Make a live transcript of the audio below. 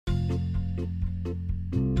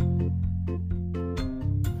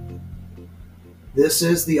This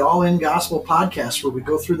is the All In Gospel podcast where we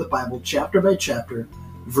go through the Bible chapter by chapter,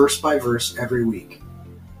 verse by verse every week.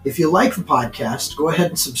 If you like the podcast, go ahead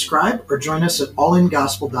and subscribe or join us at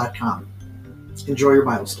allingospel.com. Enjoy your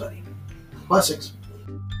Bible study. Blessings.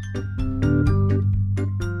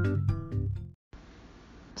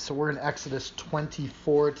 So we're in Exodus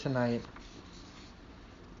 24 tonight.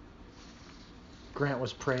 Grant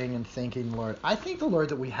was praying and thanking the Lord. I thank the Lord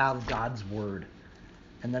that we have God's Word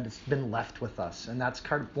and that it's been left with us. And that's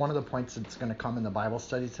one of the points that's going to come in the Bible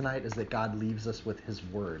study tonight is that God leaves us with His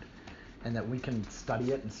Word and that we can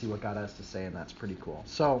study it and see what God has to say, and that's pretty cool.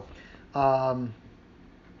 So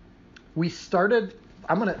we started,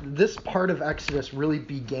 this part of Exodus really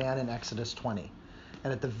began in Exodus 20.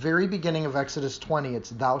 And at the very beginning of Exodus 20,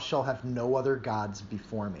 it's, "Thou shalt have no other gods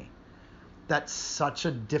before me." That's such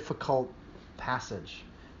a difficult passage.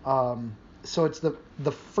 So it's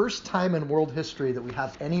the first time in world history that we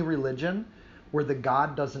have any religion where the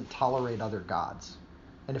God doesn't tolerate other gods.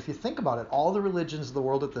 And if you think about it, all the religions of the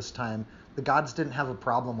world at this time, the gods didn't have a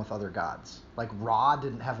problem with other gods. Like Ra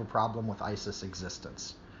didn't have a problem with Isis'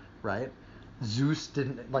 existence, right? Zeus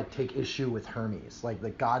didn't take issue with Hermes. Like the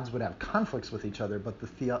gods would have conflicts with each other, but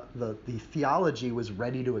the theology was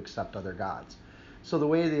ready to accept other gods. So the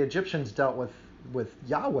way the Egyptians dealt with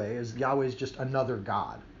Yahweh is Yahweh's just another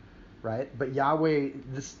god, right? But Yahweh,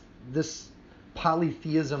 this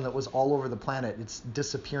polytheism that was all over the planet, it's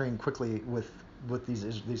disappearing quickly with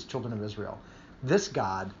these children of Israel. This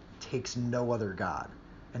God takes no other god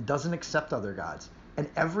and doesn't accept other gods. And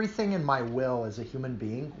everything in my will as a human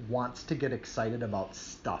being wants to get excited about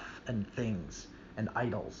stuff and things and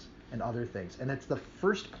idols and other things. And it's the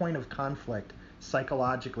first point of conflict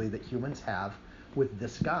psychologically that humans have with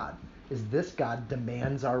this God, is this God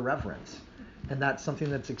demands our reverence. And that's something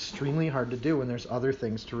that's extremely hard to do when there's other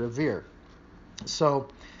things to revere. So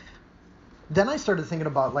then I started thinking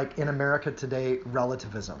about, in America today,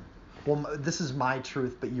 relativism. Well, this is my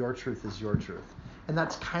truth, but your truth is your truth. And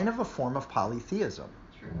that's kind of a form of polytheism,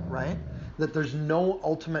 right? That there's no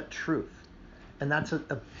ultimate truth. And that's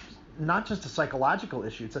not just a psychological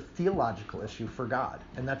issue, it's a theological issue for God.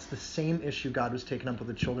 And that's the same issue God was taking up with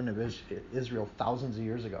the children of Israel thousands of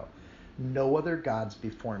years ago. No other gods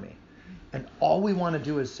before me. And all we want to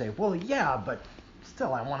do is say, well, yeah, but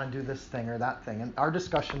still I want to do this thing or that thing. And our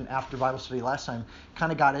discussion after Bible study last time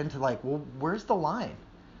kind of got into well, where's the line?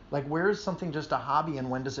 Where is something just a hobby and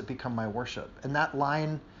when does it become my worship? And that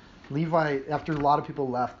line, Levi, after a lot of people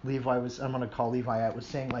left, I'm going to call Levi out, was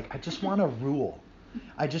saying, I just want a rule.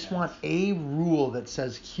 I just want a rule that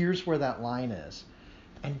says, here's where that line is.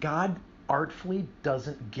 And God artfully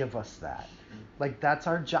doesn't give us that. That's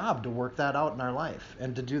our job, to work that out in our life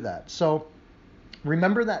and to do that. So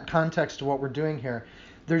remember that context of what we're doing here.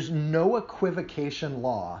 There's no equivocation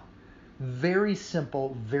law. Very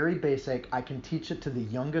simple, very basic. I can teach it to the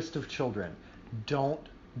youngest of children. Don't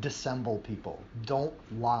dissemble people. Don't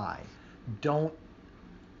lie. Don't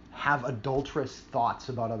have adulterous thoughts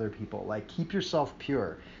about other people. Keep yourself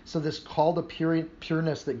pure. So this call to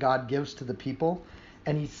pureness that God gives to the people,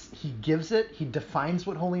 and he gives it, he defines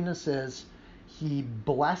what holiness is, he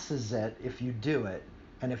blesses it if you do it,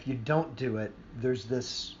 and if you don't do it, there's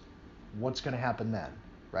this, what's going to happen then,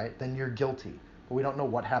 right? Then you're guilty. But we don't know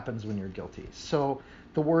what happens when you're guilty. So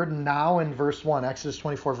the word now in verse 1, Exodus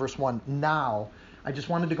 24, verse 1, now, I just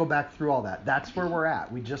wanted to go back through all that. That's where we're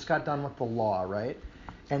at. We just got done with the law, right?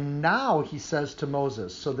 And now he says to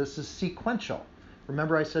Moses, so this is sequential.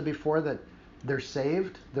 Remember I said before that they're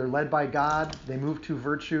saved, they're led by God, they move to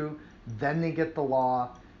virtue, then they get the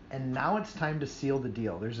law, and now it's time to seal the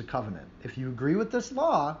deal. There's a covenant. If you agree with this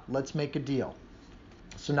law, let's make a deal.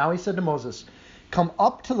 So now he said to Moses, come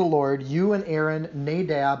up to the Lord, you and Aaron,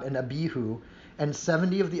 Nadab, and Abihu, and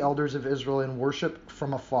 70 of the elders of Israel, and worship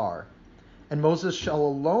from afar. And Moses shall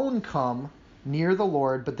alone come near the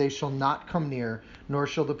Lord, but they shall not come near, nor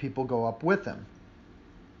shall the people go up with him.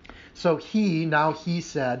 So he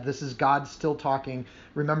said, this is God still talking.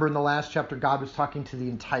 Remember in the last chapter, God was talking to the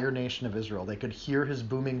entire nation of Israel. They could hear his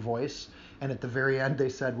booming voice. And at the very end, they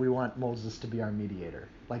said, we want Moses to be our mediator.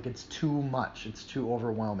 It's too much. It's too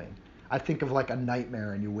overwhelming. I think of a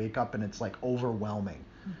nightmare and you wake up and it's overwhelming,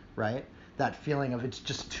 right? That feeling of it's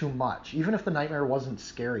just too much. Even if the nightmare wasn't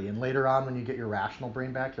scary. And later on when you get your rational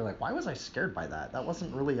brain back, you're why was I scared by that? That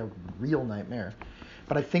wasn't really a real nightmare.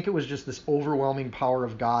 But I think it was just this overwhelming power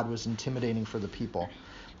of God was intimidating for the people.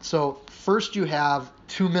 So first you have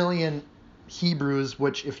 2 million Hebrews,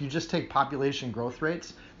 which if you just take population growth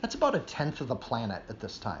rates, that's about 1/10 of the planet at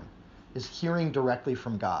this time, is hearing directly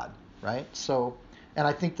from God, right? So And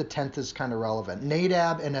I think the 10th is kind of relevant.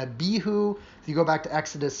 Nadab and Abihu, if you go back to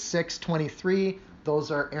Exodus 6:23,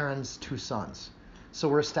 those are Aaron's two sons. So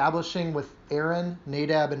we're establishing with Aaron,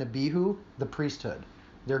 Nadab, and Abihu the priesthood.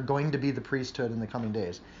 They're going to be the priesthood in the coming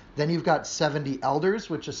days. Then you've got 70 elders,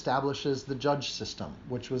 which establishes the judge system,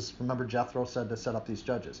 which was, remember, Jethro said to set up these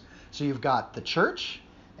judges. So you've got the church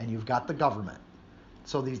and you've got the government.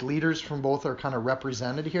 So these leaders from both are kind of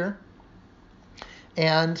represented here.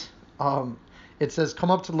 And it says, come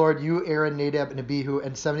up to the Lord, you, Aaron, Nadab, and Abihu,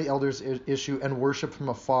 and 70 elders issue and worship from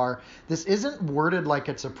afar. This isn't worded like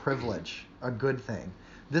it's a privilege, a good thing.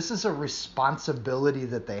 This is a responsibility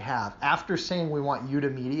that they have. After saying we want you to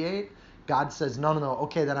mediate, God says, no,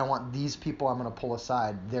 okay, then I want these people I'm going to pull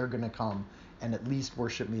aside. They're going to come and at least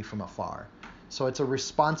worship me from afar. So it's a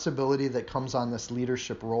responsibility that comes on this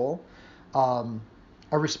leadership role.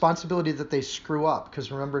 A responsibility that they screw up,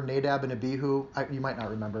 because remember Nadab and Abihu, you might not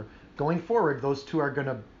remember, going forward, those two are going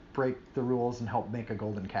to break the rules and help make a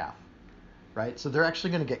golden calf, right? So they're actually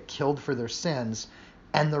going to get killed for their sins,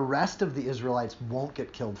 and the rest of the Israelites won't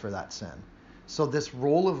get killed for that sin. So this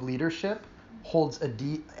role of leadership holds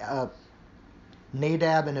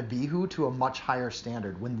Nadab and Abihu to a much higher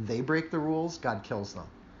standard. When they break the rules, God kills them.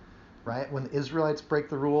 Right? When the Israelites break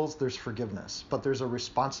the rules, there's forgiveness. But there's a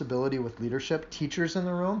responsibility with leadership. Teachers in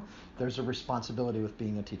the room, there's a responsibility with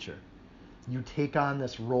being a teacher. You take on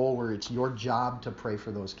this role where it's your job to pray for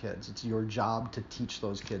those kids. It's your job to teach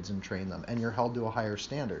those kids and train them. And you're held to a higher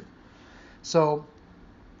standard. So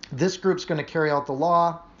this group's going to carry out the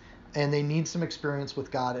law, and they need some experience with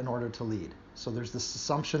God in order to lead. So there's this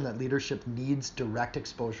assumption that leadership needs direct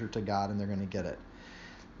exposure to God, and they're going to get it.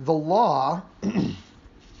 The law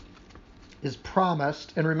is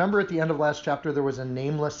promised. And remember at the end of last chapter, there was a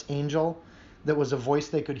nameless angel that was a voice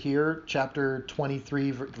they could hear. Chapter 23,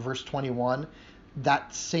 verse 21.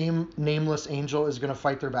 That same nameless angel is going to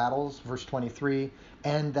fight their battles, verse 23.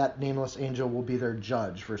 And that nameless angel will be their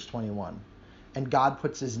judge, verse 21. And God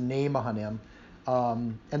puts his name on him.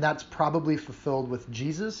 And that's probably fulfilled with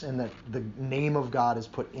Jesus, and that the name of God is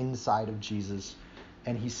put inside of Jesus.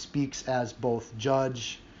 And he speaks as both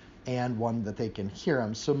judge and one that they can hear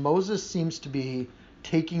him. So Moses seems to be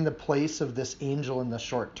taking the place of this angel in the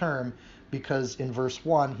short term, because in verse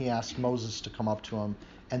 1 he asked Moses to come up to him,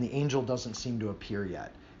 and the angel doesn't seem to appear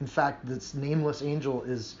yet. In fact, this nameless angel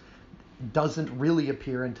doesn't really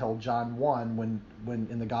appear until John 1, when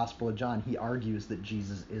in the Gospel of John he argues that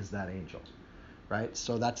Jesus is that angel. Right?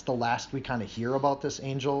 So that's the last we kind of hear about this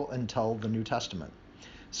angel until the New Testament.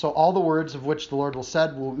 So all the words of which the Lord will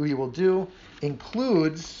said we will do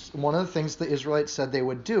includes one of the things the Israelites said they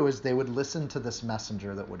would do is they would listen to this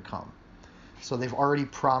messenger that would come. So they've already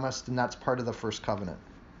promised, and that's part of the first covenant.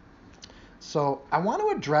 So I want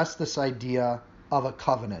to address this idea of a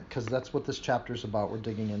covenant, because that's what this chapter is about. We're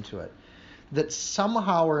digging into it. That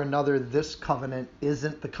somehow or another this covenant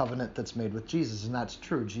isn't the covenant that's made with Jesus, and that's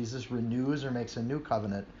true. Jesus renews or makes a new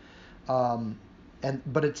covenant.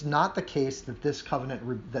 But it's not the case that this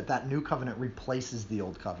covenant, that new covenant replaces the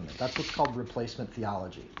old covenant. That's what's called replacement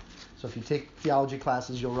theology. So if you take theology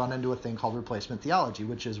classes, you'll run into a thing called replacement theology,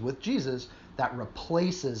 which is with Jesus, that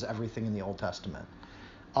replaces everything in the Old Testament.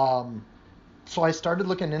 So I started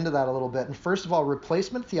looking into that a little bit. And first of all,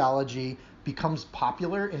 replacement theology becomes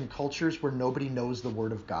popular in cultures where nobody knows the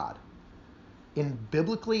Word of God. In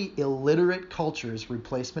biblically illiterate cultures,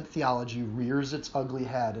 replacement theology rears its ugly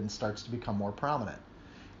head and starts to become more prominent.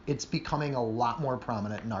 It's becoming a lot more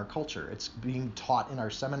prominent in our culture. It's being taught in our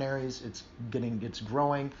seminaries. It's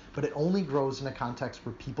growing, but it only grows in a context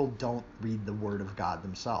where people don't read the Word of God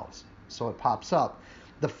themselves. So it pops up.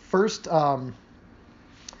 The first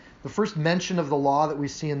mention of the law that we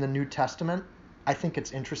see in the New Testament, I think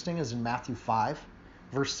it's interesting, is in Matthew 5,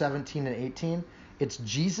 verse 17 and 18. It's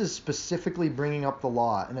Jesus specifically bringing up the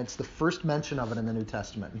law, and it's the first mention of it in the New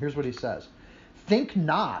Testament. And here's what he says. Think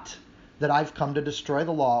not that I've come to destroy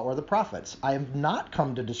the law or the prophets. I have not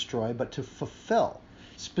come to destroy, but to fulfill.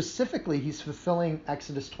 Specifically, he's fulfilling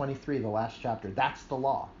Exodus 23, the last chapter. That's the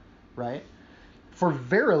law, right? For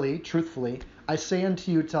verily, truthfully, I say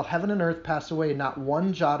unto you, till heaven and earth pass away, not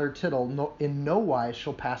one jot or tittle in no wise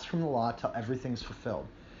shall pass from the law till everything's fulfilled.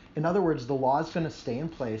 In other words, the law is going to stay in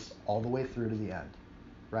place all the way through to the end,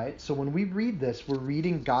 right? So when we read this, we're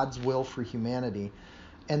reading God's will for humanity,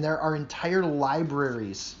 and there are entire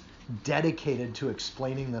libraries dedicated to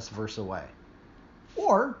explaining this verse away.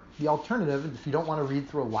 Or the alternative, if you don't want to read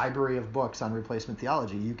through a library of books on replacement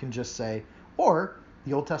theology, you can just say, or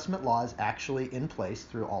the Old Testament law is actually in place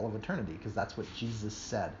through all of eternity, because that's what Jesus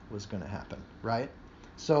said was going to happen, right?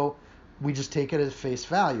 So we just take it at face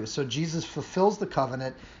value. So Jesus fulfills the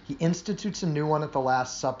covenant. He institutes a new one at the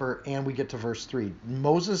Last Supper, and we get to verse 3.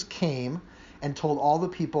 Moses came and told the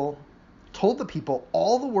people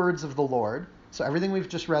all the words of the Lord. So everything we've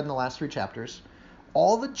just read in the last 3 chapters,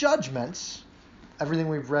 all the judgments, everything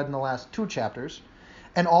we've read in the last 2 chapters,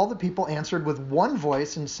 and all the people answered with one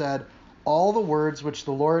voice and said, all the words which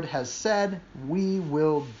the Lord has said, we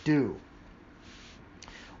will do.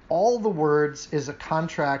 All the words is a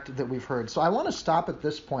contract that we've heard. So I want to stop at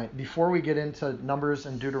this point before we get into Numbers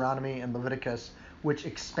and Deuteronomy and Leviticus, which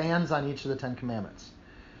expands on each of the 10 commandments.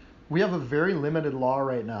 We have a very limited law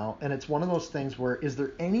right now, and it's one of those things where, is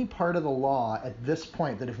there any part of the law at this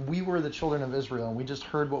point that if we were the children of Israel and we just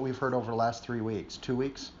heard what we've heard over the last 3 weeks, 2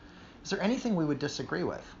 weeks, is there anything we would disagree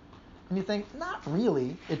with? And you think, not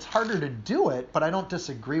really. It's harder to do it, but I don't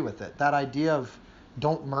disagree with it. That idea of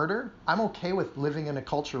don't murder, I'm okay with living in a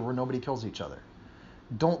culture where nobody kills each other.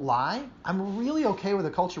 Don't lie, I'm really okay with a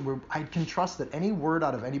culture where I can trust that any word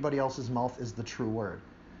out of anybody else's mouth is the true word.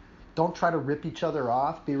 Don't try to rip each other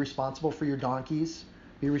off. Be responsible for your donkeys.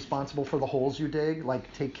 Be responsible for the holes you dig.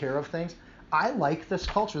 Like, take care of things. I like this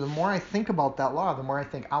culture. The more I think about that law, the more I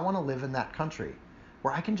think I want to live in that country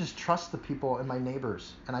where I can just trust the people and my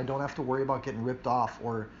neighbors, and I don't have to worry about getting ripped off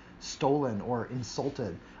or stolen or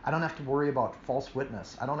insulted. I don't have to worry about false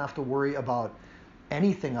witness. I don't have to worry about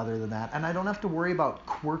anything other than that. And I don't have to worry about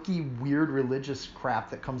quirky, weird religious crap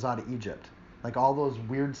that comes out of Egypt. Like all those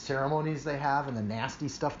weird ceremonies they have and the nasty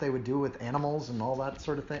stuff they would do with animals and all that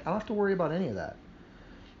sort of thing. I don't have to worry about any of that.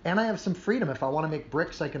 And I have some freedom. If I want to make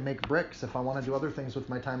bricks, I can make bricks. If I want to do other things with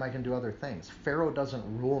my time, I can do other things. Pharaoh doesn't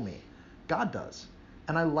rule me. God does.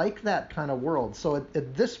 And I like that kind of world. So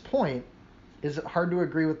at this point, is it hard to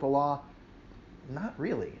agree with the law? Not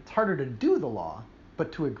really. It's harder to do the law,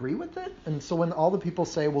 but to agree with it. And so when all the people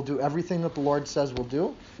say we'll do everything that the Lord says we'll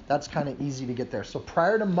do, that's kind of easy to get there. So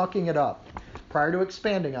prior to mucking it up, prior to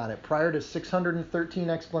expanding on it, prior to 613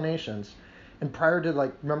 explanations, and prior to,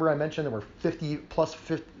 like, remember I mentioned there were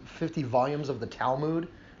 50 volumes of the Talmud?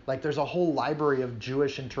 Like, there's a whole library of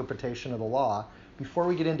Jewish interpretation of the law. Before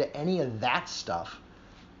we get into any of that stuff,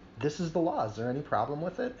 this is the law. Is there any problem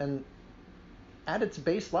with it? And at its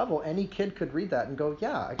base level, any kid could read that and go,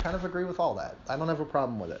 yeah, I kind of agree with all that. I don't have a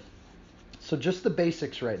problem with it. So just the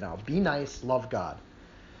basics right now. Be nice, love God.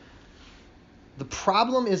 The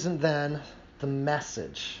problem isn't then the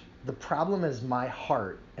message. The problem is my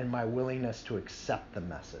heart and my willingness to accept the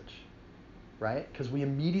message, right? Because we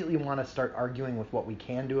immediately want to start arguing with what we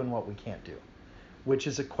can do and what we can't do, which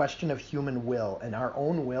is a question of human will. And our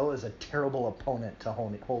own will is a terrible opponent to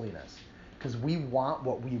holiness because we want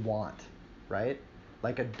what we want, right?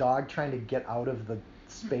 Like a dog trying to get out of the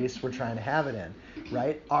space we're trying to have it in,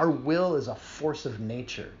 right? Our will is a force of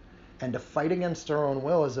nature. And to fight against our own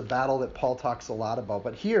will is a battle that Paul talks a lot about.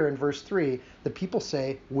 But here in verse 3, the people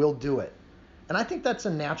say, we'll do it. And I think that's a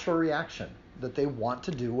natural reaction, that they want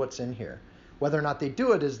to do what's in here. Whether or not they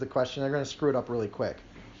do it is the question. They're going to screw it up really quick.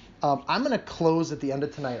 I'm going to close at the end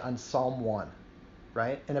of tonight on Psalm 1,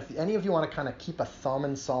 right? And if any of you want to kind of keep a thumb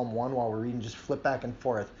in Psalm 1 while we're reading, just flip back and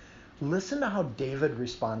forth. Listen to how David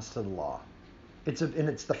responds to the law. It's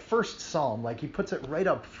the first psalm. Like, he puts it right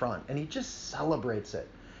up front, and he just celebrates it.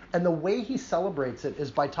 And the way he celebrates it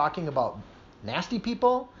is by talking about nasty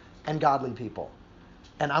people and godly people.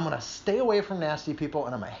 And I'm going to stay away from nasty people,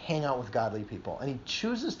 and I'm going to hang out with godly people. And he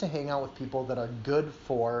chooses to hang out with people that are good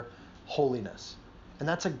for holiness. And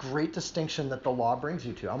that's a great distinction that the law brings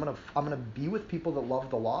you to. I'm going to be with people that love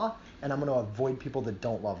the law, and I'm going to avoid people that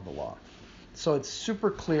don't love the law. So it's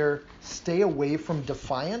super clear. Stay away from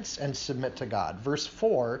defiance and submit to God. Verse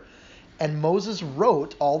 4, and Moses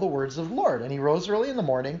wrote all the words of the Lord. And he rose early in the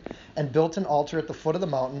morning and built an altar at the foot of the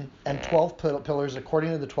mountain and 12 pillars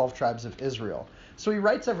according to the 12 tribes of Israel. So he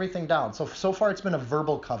writes everything down. So far it's been a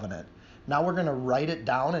verbal covenant. Now we're going to write it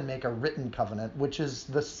down and make a written covenant, which is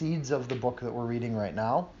the seeds of the book that we're reading right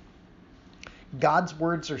now. God's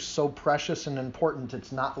words are so precious and important,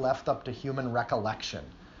 it's not left up to human recollection.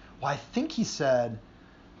 Well, I think he said,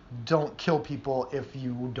 don't kill people if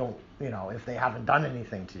you don't, if they haven't done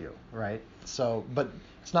anything to you, right? So, but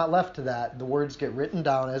it's not left to that. The words get written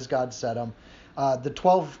down as God said them. The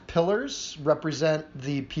 12 pillars represent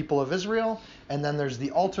the people of Israel, and then there's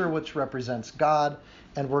the altar, which represents God,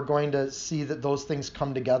 and we're going to see that those things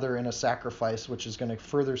come together in a sacrifice, which is going to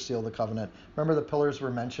further seal the covenant. Remember the pillars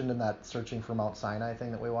were mentioned in that Searching for Mount Sinai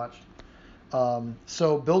thing that we watched?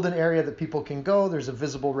 So build an area that people can go. There's a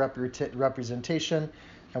visible representation,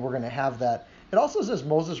 and we're going to have that. It also says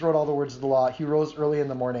Moses wrote all the words of the law. He rose early in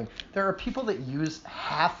the morning. There are people that use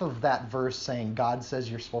half of that verse saying God says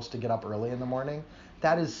you're supposed to get up early in the morning.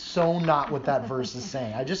 That is so not what that verse is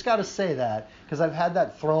saying. I just got to say that because I've had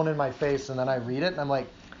that thrown in my face, and then I read it and I'm like,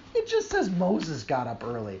 it just says Moses got up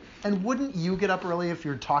early. And wouldn't you get up early if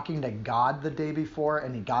you're talking to God the day before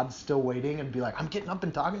and God's still waiting and be like, I'm getting up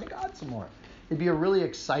and talking to God some more? It'd be a really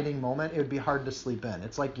exciting moment. It would be hard to sleep in.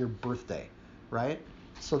 It's like your birthday, right?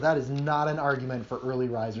 So that is not an argument for early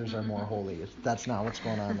risers are more holy. That's not what's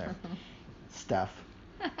going on there. Steph.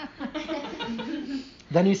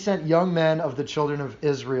 Then he sent young men of the children of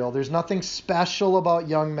Israel. There's nothing special about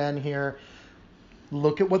young men here.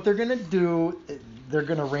 Look at what they're going to do. They're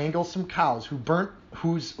going to wrangle some cows who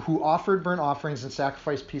offered burnt offerings and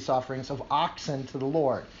sacrificed peace offerings of oxen to the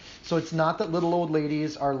Lord. So it's not that little old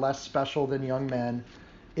ladies are less special than young men.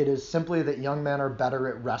 It is simply that young men are better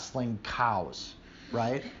at wrestling cows,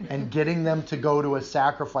 right? And getting them to go to a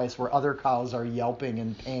sacrifice where other cows are yelping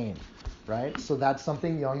in pain, right? So that's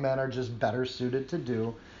something young men are just better suited to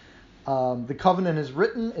do. The covenant is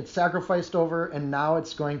written, it's sacrificed over, and now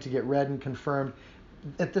it's going to get read and confirmed.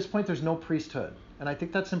 At this point, there's no priesthood. And I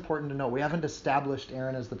think that's important to know. We haven't established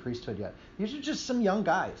Aaron as the priesthood yet. These are just some young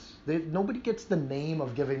guys. Nobody gets the name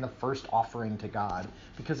of giving the first offering to God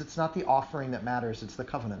because it's not the offering that matters, it's the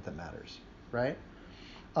covenant that matters, right?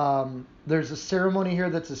 There's a ceremony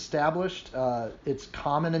here that's established. It's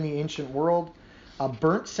common in the ancient world. A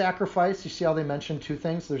burnt sacrifice, you see how they mention two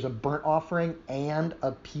things? There's a burnt offering and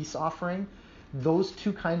a peace offering. Those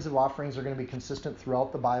two kinds of offerings are going to be consistent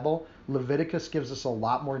throughout the Bible. Leviticus gives us a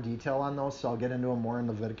lot more detail on those, so I'll get into them more in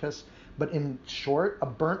Leviticus. But in short, a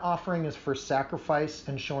burnt offering is for sacrifice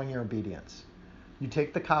and showing your obedience. You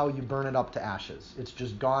take the cow, you burn it up to ashes. It's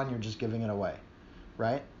just gone, you're just giving it away,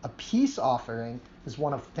 right? A peace offering is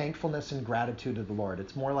one of thankfulness and gratitude to the Lord.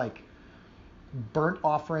 It's more like, burnt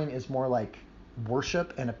offering is more like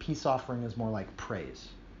worship, and a peace offering is more like praise.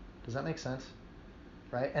 Does that make sense?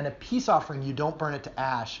 Right? And a peace offering, you don't burn it to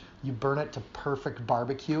ash, you burn it to perfect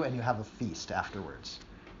barbecue, and you have a feast afterwards.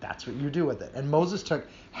 That's what you do with it. And Moses took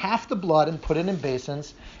half the blood and put it in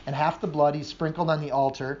basins, and half the blood he sprinkled on the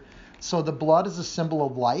altar. So the blood is a symbol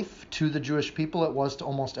of life to the Jewish people. It was to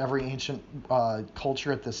almost every ancient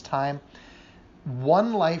culture at this time.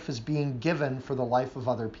 One life is being given for the life of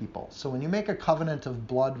other people. So when you make a covenant of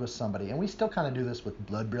blood with somebody, and we still kind of do this with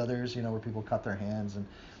blood brothers, where people cut their hands, and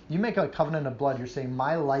you make a covenant of blood, you're saying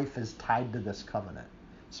my life is tied to this covenant.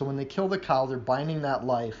 So when they kill the cow, they're binding that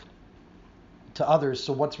life to others.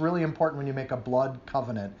 So what's really important when you make a blood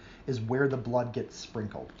covenant is where the blood gets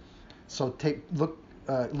sprinkled. So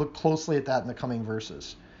look closely at that in the coming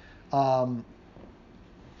verses.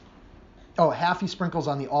 Half he sprinkles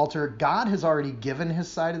on the altar. God has already given his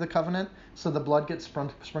side of the covenant, so the blood gets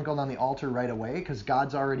sprinkled on the altar right away because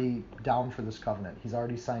God's already down for this covenant. He's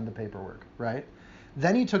already signed the paperwork, right?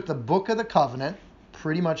 Then he took the book of the covenant,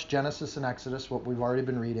 pretty much Genesis and Exodus, what we've already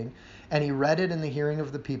been reading, and he read it in the hearing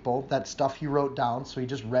of the people, that stuff he wrote down, so he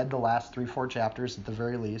just read the last 3-4 chapters at the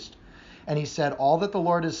very least. And he said, all that the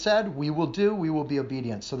Lord has said, we will do, we will be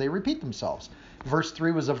obedient. So they repeat themselves. Verse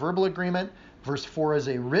 3 was a verbal agreement. Verse 4 is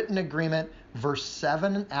a written agreement. Verse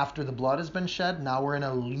 7, after the blood has been shed, now we're in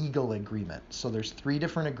a legal agreement. So there's 3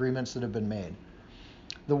 different agreements that have been made.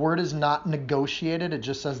 The word is not negotiated. It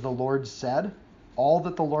just says the Lord said. All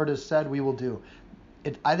that the Lord has said, we will do.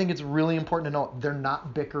 I think it's really important to note they're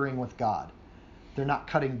not bickering with God. They're not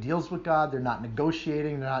cutting deals with God. They're not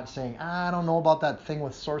negotiating. They're not saying, I don't know about that thing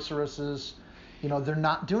with sorceresses. They're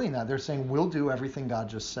not doing that. They're saying, we'll do everything God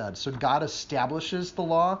just said. So God establishes the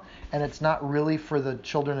law, and it's not really for the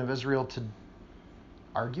children of Israel to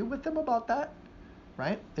argue with them about that,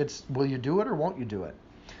 right? It's, will you do it or won't you do it?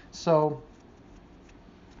 So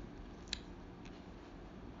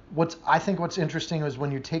I think what's interesting is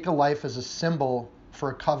when you take a life as a symbol for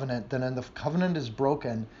a covenant, then when the covenant is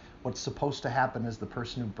broken, what's supposed to happen is the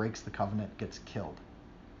person who breaks the covenant gets killed.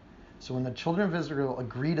 So when the children of Israel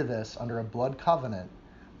agree to this under a blood covenant,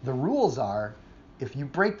 the rules are, if you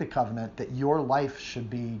break the covenant, that your life should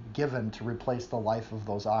be given to replace the life of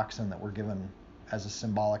those oxen that were given as a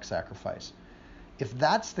symbolic sacrifice. If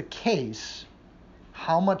that's the case,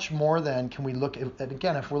 how much more then can we look at,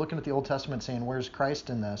 again, if we're looking at the Old Testament saying, where's Christ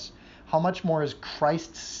in this? How much more is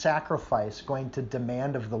Christ's sacrifice going to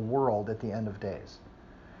demand of the world at the end of days?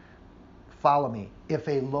 Follow me. If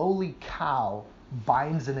a lowly cow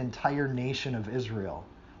binds an entire nation of Israel,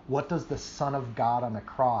 what does the Son of God on the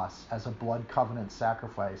cross as a blood covenant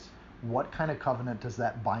sacrifice, what kind of covenant does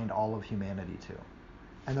that bind all of humanity to?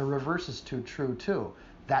 And the reverse is true too.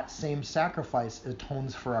 That same sacrifice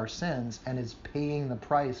atones for our sins and is paying the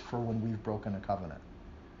price for when we've broken a covenant.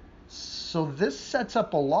 So this sets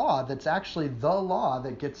up a law that's actually the law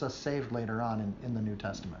that gets us saved later on in the New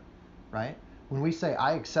Testament, right? When we say,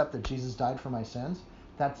 I accept that Jesus died for my sins,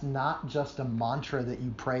 that's not just a mantra that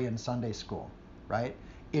you pray in Sunday school, right?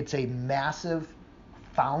 It's a massive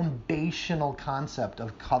foundational concept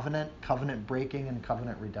of covenant breaking, and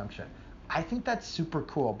covenant redemption. I think that's super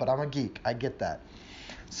cool, but I'm a geek. I get that.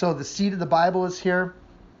 So the seed of the Bible is here.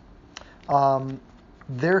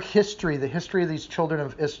 Their history, the history of these children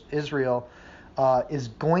of Israel, is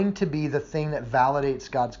going to be the thing that validates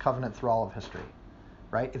God's covenant through all of history,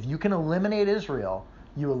 right? If you can eliminate Israel,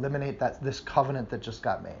 you eliminate this covenant that just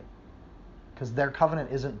got made, because their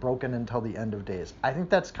covenant isn't broken until the end of days. I think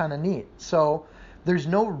that's kind of neat. So there's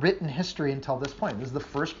no written history until this point. This is the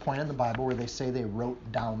first point in the Bible where they say they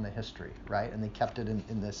wrote down the history, right? And they kept it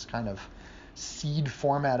in this kind of seed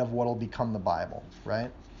format of what will become the Bible,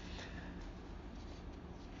 right?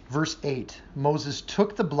 Verse 8, Moses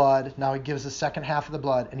took the blood, now he gives the second half of the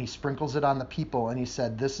blood, and he sprinkles it on the people, and he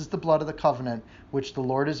said, this is the blood of the covenant, which the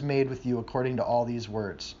Lord has made with you according to all these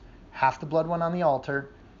words. Half the blood went on the altar,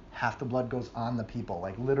 half the blood goes on the people,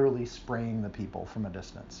 like literally spraying the people from a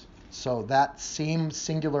distance. So that same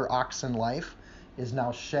singular oxen life is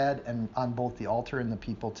now shed and on both the altar and the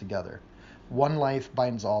people together. One life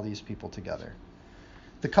binds all these people together.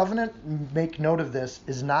 The covenant, make note of this,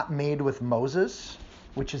 is not made with Moses,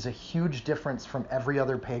 which is a huge difference from every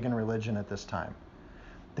other pagan religion at this time.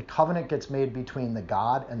 The covenant gets made between the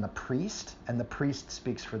God and the priest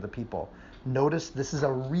speaks for the people. Notice this is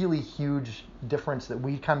a really huge difference that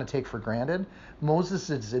we kind of take for granted. Moses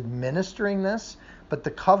is administering this, but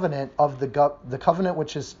the covenant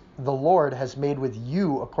which is the Lord has made with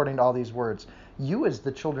you according to all these words. You as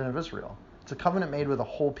the children of Israel. It's a covenant made with a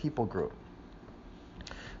whole people group.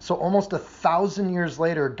 So almost 1,000 years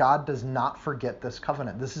later, God does not forget this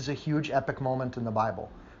covenant. This is a huge epic moment in the Bible.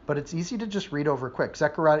 But it's easy to just read over quick.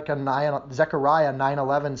 Zechariah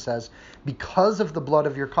 9:11 says, because of the blood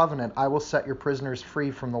of your covenant, I will set your prisoners free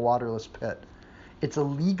from the waterless pit. It's a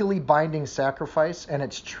legally binding sacrifice, and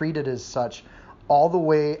it's treated as such all the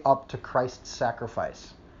way up to Christ's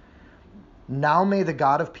sacrifice. Now may the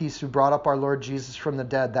God of peace, who brought up our Lord Jesus from the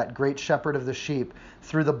dead, that great shepherd of the sheep,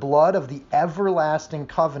 through the blood of the everlasting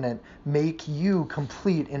covenant, make you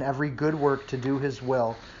complete in every good work to do his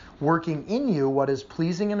will, working in you what is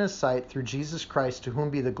pleasing in his sight, through Jesus Christ, to whom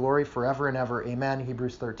be the glory forever and ever. Amen.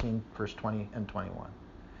 Hebrews 13, verse 20 and 21.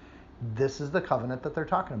 This is the covenant that they're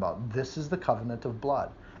talking about. This is the covenant of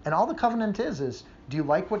blood. And all the covenant is, do you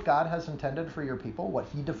like what God has intended for your people, what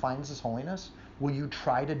he defines as holiness? Will you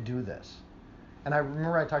try to do this? And I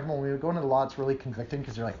remember I talked about when we go into the law, it's really convicting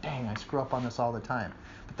because you're like, dang, I screw up on this all the time.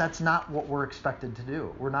 But that's not what we're expected to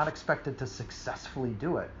do. We're not expected to successfully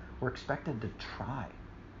do it. We're expected to try,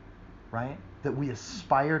 right? That we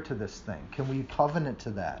aspire to this thing. Can we covenant to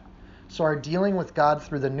that? So our dealing with God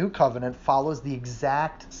through the new covenant follows the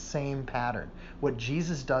exact same pattern. What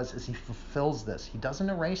Jesus does is he fulfills this. He doesn't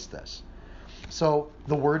erase this. So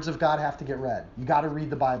the words of God have to get read. You got to read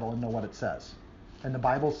the Bible and know what it says. And the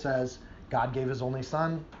Bible says God gave his only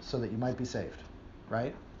son so that you might be saved,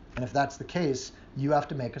 right? And if that's the case, you have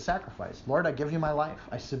to make a sacrifice. Lord, I give you my life.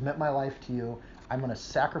 I submit my life to you. I'm going to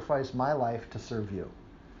sacrifice my life to serve you.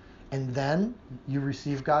 And then you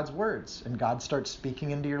receive God's words, and God starts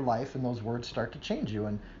speaking into your life, and those words start to change you.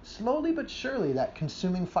 And slowly but surely, that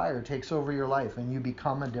consuming fire takes over your life, and you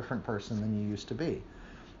become a different person than you used to be.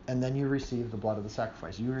 And then you receive the blood of the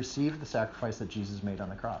sacrifice. You receive the sacrifice that Jesus made on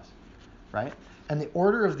the cross, right? And the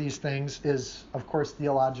order of these things is, of course,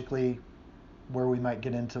 theologically where we might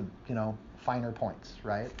get into, finer points,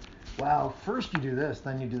 right? Well, first you do this,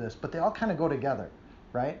 then you do this. But they all kind of go together,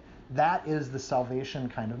 right? That is the salvation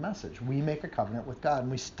kind of message. We make a covenant with God,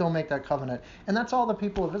 and we still make that covenant. And that's all the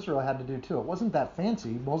people of Israel had to do too. It wasn't that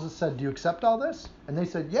fancy. Moses said, do you accept all this? And they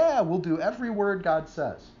said, yeah, we'll do every word God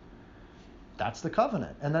says. That's the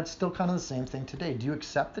covenant. And that's still kind of the same thing today. Do you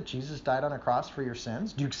accept that Jesus died on a cross for your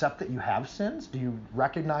sins? Do you accept that you have sins? Do you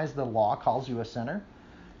recognize the law calls you a sinner?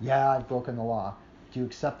 Yeah, I've broken the law. Do you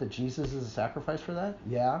accept that Jesus is a sacrifice for that?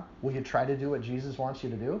 Yeah. Will you try to do what Jesus wants you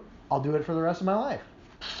to do? I'll do it for the rest of my life.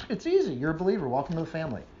 It's easy. You're a believer. Welcome to the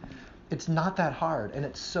family. It's not that hard, and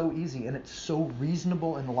it's so easy, and it's so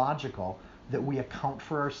reasonable and logical that we account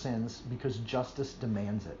for our sins because justice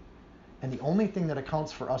demands it. And the only thing that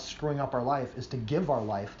accounts for us screwing up our life is to give our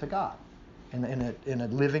life to God in a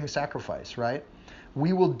living sacrifice, right?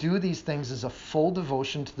 We will do these things as a full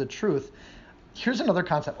devotion to the truth. Here's another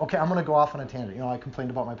concept. Okay, I'm going to go off on a tangent. I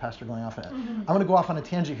complained about my pastor going off on it. I'm going to go off on a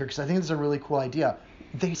tangent here because I think this is a really cool idea.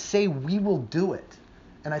 They say we will do it.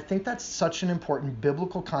 And I think that's such an important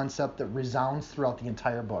biblical concept that resounds throughout the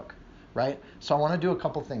entire book, right? So I want to do a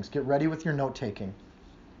couple things. Get ready with your note-taking.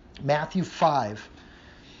 Matthew 5.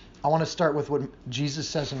 I want to start with what Jesus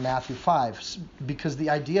says in Matthew 5, because the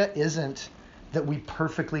idea isn't that we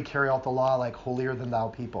perfectly carry out the law like holier than thou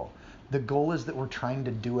people. The goal is that we're trying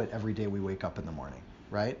to do it every day we wake up in the morning,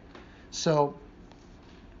 right? So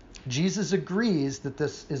Jesus agrees that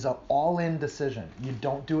this is an all-in decision. You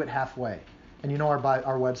don't do it halfway. And you know our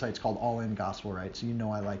website's called All In Gospel, right? So you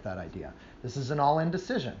know I like that idea. This is an all-in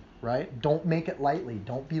decision, right? Don't make it lightly.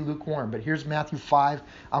 Don't be lukewarm. But here's Matthew 5.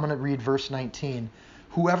 I'm going to read verse 19.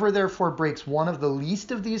 Whoever therefore breaks one of the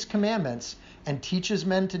least of these commandments and teaches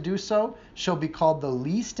men to do so shall be called the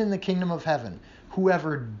least in the kingdom of heaven.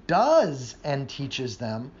 Whoever does and teaches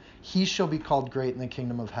them, he shall be called great in the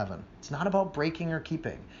kingdom of heaven. It's not about breaking or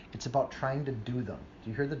keeping. It's about trying to do them. Do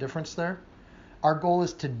you hear the difference there? Our goal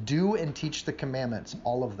is to do and teach the commandments,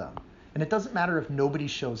 all of them. And it doesn't matter if nobody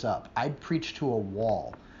shows up. I'd preach to a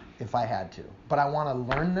wall if I had to. But I want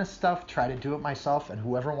to learn this stuff, try to do it myself, and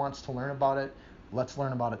whoever wants to learn about it, let's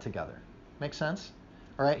learn about it together. Make sense?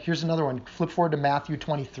 All right, here's another one. Flip forward to Matthew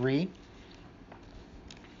 23.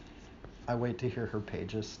 I wait to hear her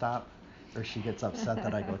pages stop, or she gets upset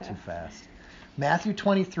that I go too fast. Matthew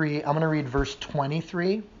 23, I'm going to read verse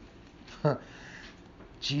 23.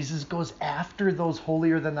 Jesus goes after those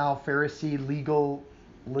holier-than-thou Pharisee,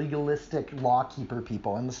 legalistic lawkeeper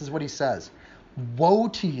people. And this is what he says. Woe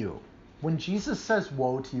to you. When Jesus says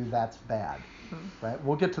woe to you, that's bad. Right?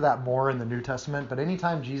 We'll get to that more in the New Testament. But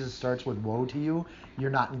anytime Jesus starts with woe to you,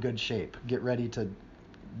 you're not in good shape. Get ready to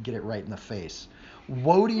get it right in the face.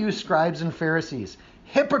 Woe to you, scribes and Pharisees,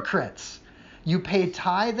 hypocrites! You pay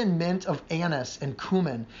tithe and mint of anise and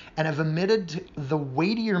cumin, and have omitted the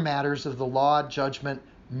weightier matters of the law, judgment,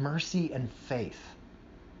 mercy, and faith.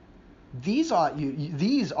 These ought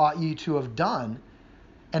you to have done,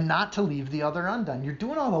 and not to leave the other undone. You're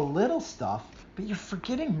doing all the little stuff, but you're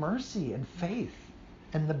forgetting mercy and faith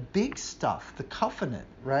and the big stuff, the covenant,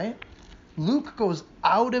 right? Luke goes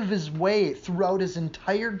out of his way throughout his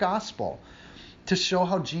entire gospel to show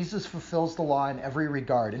how Jesus fulfills the law in every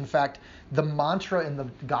regard. In fact, the mantra in the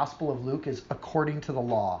Gospel of Luke is according to the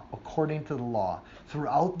law, according to the law,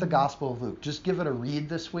 throughout the Gospel of Luke. Just give it a read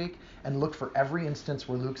this week and look for every instance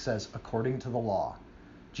where Luke says, according to the law.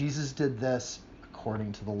 Jesus did this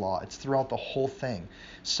according to the law. It's throughout the whole thing.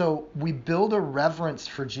 So we build a reverence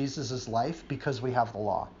for Jesus' life because we have the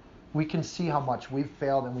law. We can see how much we've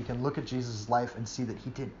failed, and we can look at Jesus' life and see that he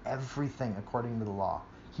did everything according to the law.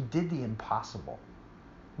 He did the impossible.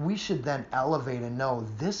 We should then elevate and know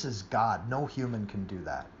this is God. No human can do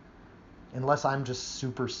that. Unless I'm just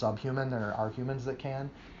super subhuman, there are humans that can,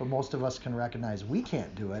 but most of us can recognize we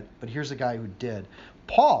can't do it. But here's a guy who did.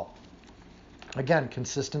 Paul, again,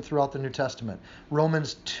 consistent throughout the New Testament.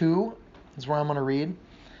 Romans 2 is where I'm going to read.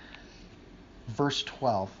 Verse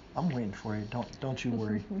 12. I'm waiting for you. Don't you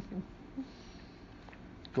worry.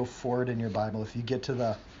 Go forward in your Bible. If you get to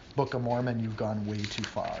the Book of Mormon, you've gone way too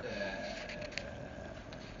far.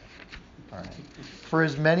 All right. For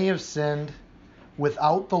as many have sinned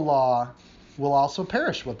without the law will also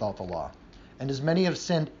perish without the law. And as many have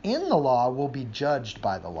sinned in the law will be judged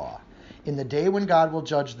by the law. In the day when God will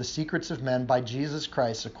judge the secrets of men by Jesus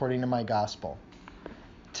Christ according to my gospel.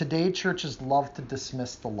 Today, churches love to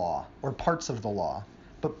dismiss the law or parts of the law,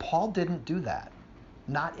 but Paul didn't do that.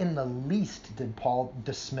 Not in the least did Paul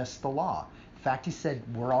dismiss the law. In fact, he said,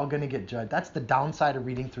 we're all going to get judged. That's the downside of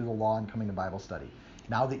reading through the law and coming to Bible study.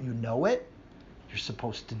 Now that you know it, you're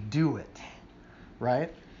supposed to do it,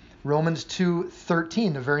 right? Romans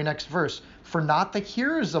 2:13, the very next verse. For not the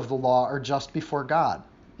hearers of the law are just before God.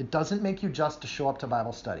 It doesn't make you just to show up to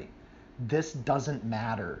Bible study. This doesn't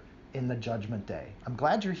matter in the judgment day. I'm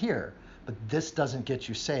glad you're here, but this doesn't get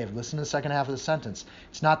you saved. Listen to the second half of the sentence.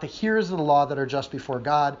 It's not the hearers of the law that are just before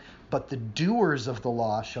God, but the doers of the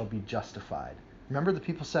law shall be justified. Remember, the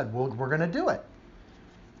people said, well, we're going to do it.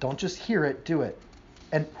 Don't just hear it, do it.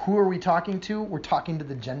 And who are we talking to? We're talking to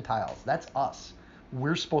the Gentiles. That's us.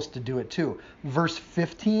 We're supposed to do it too. Verse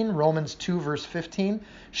 15, Romans 2, verse 15,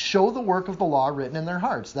 show the work of the law written in their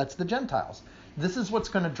hearts. That's the Gentiles. This is what's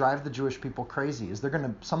going to drive the Jewish people crazy, is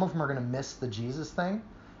some of them are going to miss the Jesus thing,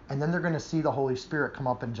 and then they're going to see the Holy Spirit come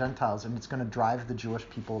up in Gentiles, and it's going to drive the Jewish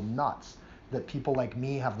people nuts. That people like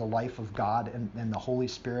me have the life of God and the Holy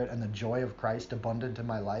Spirit and the joy of Christ abundant in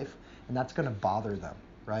my life, and that's going to bother them,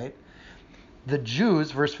 right? The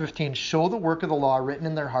Jews, verse 15, show the work of the law written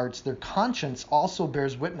in their hearts. Their conscience also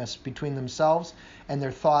bears witness between themselves and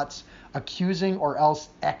their thoughts, accusing or else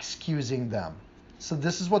excusing them. So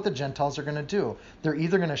this is what the Gentiles are going to do. They're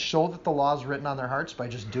either going to show that the law is written on their hearts by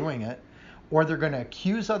just doing it, or they're going to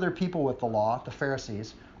accuse other people with the law, the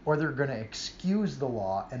Pharisees, or they're going to excuse the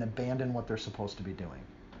law and abandon what they're supposed to be doing.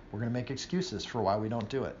 We're going to make excuses for why we don't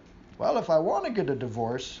do it. Well, if I want to get a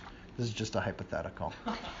divorce, this is just a hypothetical.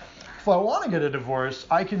 If I want to get a divorce,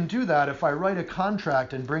 I can do that if I write a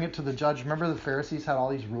contract and bring it to the judge. Remember the Pharisees had all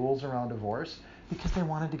these rules around divorce? Because they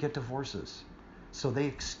wanted to get divorces. So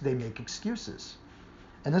they make excuses.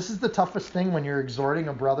 And this is the toughest thing when you're exhorting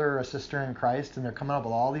a brother or a sister in Christ and they're coming up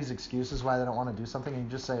with all these excuses why they don't want to do something, and you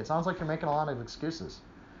just say, it sounds like you're making a lot of excuses.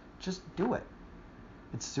 Just do it.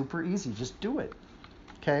 It's super easy. Just do it.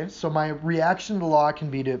 Okay? So my reaction to the law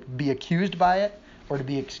can be to be accused by it or to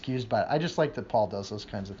be excused by it. I just like that Paul does those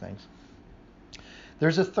kinds of things.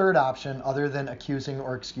 There's a third option other than accusing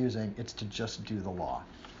or excusing. It's to just do the law.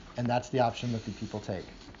 And that's the option that the people take.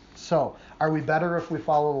 So, are we better if we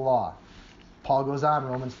follow the law? Paul goes on,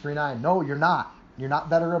 Romans 3:9. No, you're not. You're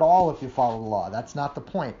not better at all if you follow the law. That's not the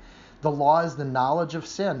point. The law is the knowledge of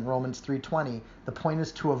sin, Romans 3:20. The point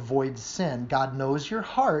is to avoid sin. God knows your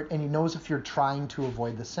heart, and he knows if you're trying to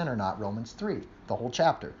avoid the sin or not, Romans 3, the whole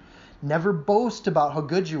chapter. Never boast about how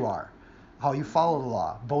good you are, how you follow the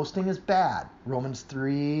law. Boasting is bad, Romans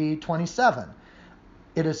 3:27.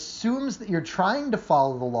 It assumes that you're trying to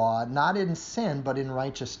follow the law, not in sin, but in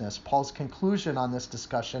righteousness. Paul's conclusion on this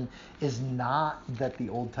discussion is not that the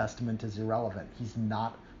Old Testament is irrelevant.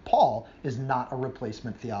 Paul is not a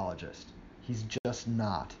replacement theologist. He's just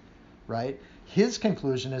not, right? His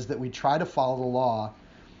conclusion is that we try to follow the law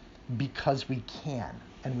because we can,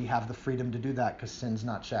 and we have the freedom to do that because sin's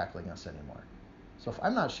not shackling us anymore. So if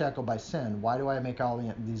I'm not shackled by sin, why do I make all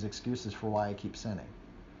these excuses for why I keep sinning?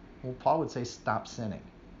 Well, Paul would say stop sinning.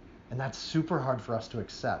 And that's super hard for us to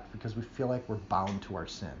accept because we feel like we're bound to our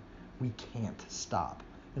sin. We can't stop.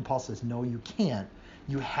 And Paul says, no, you can't.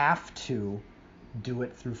 You have to do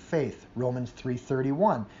it through faith. Romans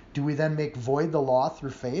 3:31. Do we then make void the law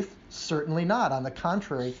through faith? Certainly not. On the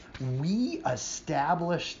contrary, we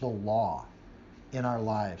establish the law in our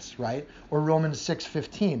lives, right? Or Romans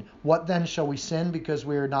 6:15. What then, shall we sin because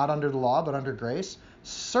we are not under the law but under grace?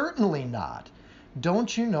 Certainly not.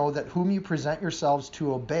 Don't you know that whom you present yourselves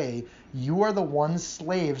to obey, you are the one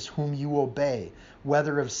slaves whom you obey,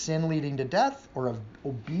 whether of sin leading to death or of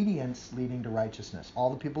obedience leading to righteousness? All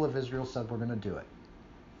the people of Israel said we're going to do it.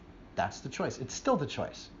 That's the choice. It's still the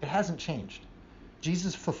choice. It hasn't changed.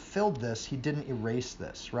 Jesus fulfilled this. He didn't erase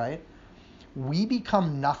this, right? We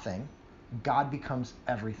become nothing. God becomes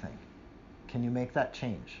everything. Can you make that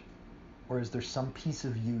change? Or is there some piece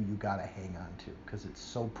of you got to hang on to because it's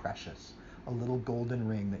so precious? A little golden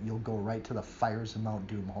ring that you'll go right to the fires of Mount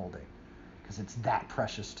Doom holding because it's that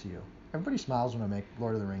precious to you. Everybody smiles when I make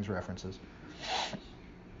Lord of the Rings references.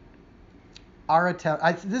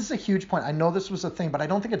 This is a huge point. I know this was a thing, but I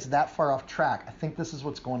don't think it's that far off track. I think this is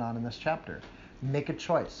what's going on in this chapter. Make a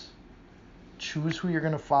choice. Choose who you're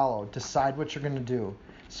going to follow. Decide what you're going to do.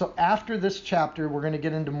 So after this chapter, we're going to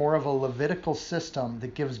get into more of a Levitical system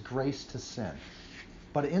that gives grace to sin.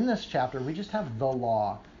 But in this chapter, we just have the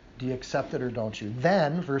law. Do you accept it or don't you?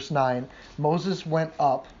 Then, verse 9, Moses went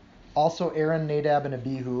up, also Aaron, Nadab, and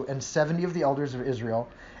Abihu, and 70 of the elders of Israel,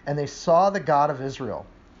 and they saw the God of Israel.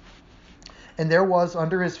 And there was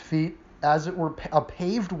under his feet, as it were, a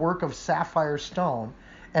paved work of sapphire stone,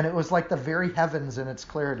 and it was like the very heavens in its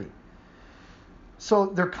clarity. So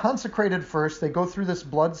they're consecrated first. They go through this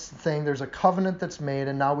blood thing. There's a covenant that's made,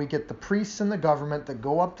 and now we get the priests and the government that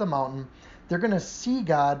go up the mountain. They're going to see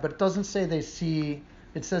God, but it doesn't say they see.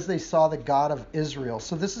 It says they saw the God of Israel.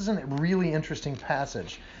 So this is a really interesting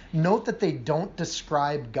passage. Note that they don't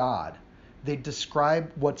describe God. They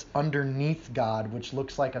describe what's underneath God, which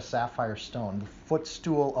looks like a sapphire stone. The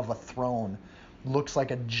footstool of a throne looks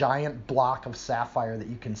like a giant block of sapphire that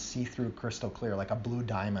you can see through crystal clear, like a blue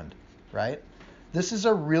diamond, right? This is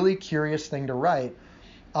a really curious thing to write.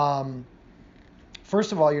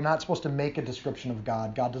 First of all, you're not supposed to make a description of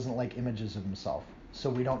God. God doesn't like images of himself. So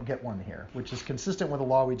we don't get one here, which is consistent with the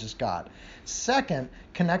law we just got. Second,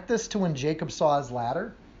 connect this to when Jacob saw his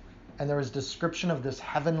ladder, and there was description of this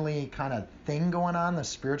heavenly kind of thing going on, the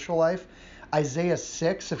spiritual life. Isaiah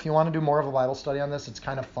 6, if you want to do more of a Bible study on this, it's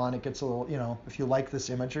kind of fun. It gets a little, if you like this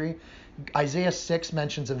imagery. Isaiah 6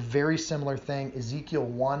 mentions a very similar thing. Ezekiel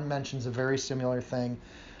 1 mentions a very similar thing.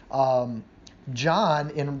 John,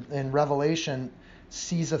 in Revelation,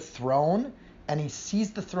 sees a throne, and he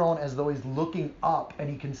sees the throne as though he's looking up and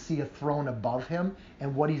he can see a throne above him.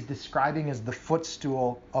 And what he's describing is the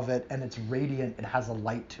footstool of it, and it's radiant. It has a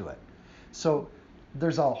light to it. So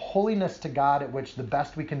there's a holiness to God at which the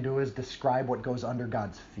best we can do is describe what goes under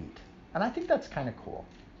God's feet. And I think that's kind of cool.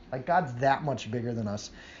 Like God's that much bigger than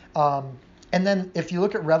us. And then if you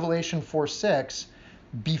look at Revelation 4:6,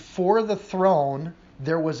 before the throne,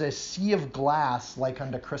 there was a sea of glass like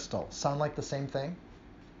unto crystal. Sound like the same thing?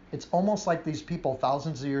 It's almost like these people,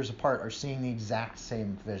 thousands of years apart, are seeing the exact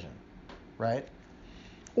same vision, right?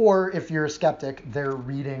 Or if you're a skeptic, they're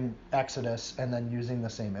reading Exodus and then using the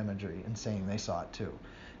same imagery and saying they saw it too.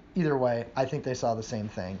 Either way, I think they saw the same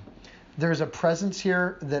thing. There's a presence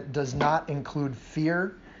here that does not include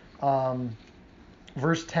fear.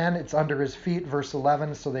 Verse 10, it's under his feet. Verse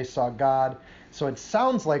 11, so they saw God. So it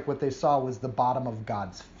sounds like what they saw was the bottom of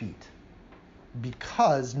God's feet,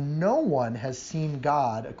 because no one has seen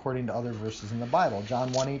God, according to other verses in the Bible.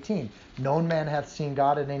 John 1:18, no man hath seen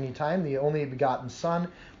God at any time. The only begotten Son,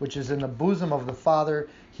 which is in the bosom of the Father,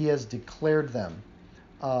 he has declared them.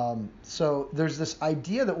 So there's this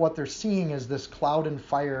idea that what they're seeing is this cloud and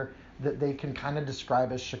fire that they can kind of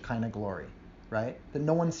describe as Shekinah glory, right? That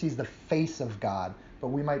no one sees the face of God, but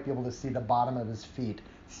we might be able to see the bottom of his feet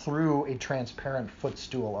through a transparent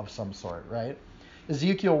footstool of some sort, right?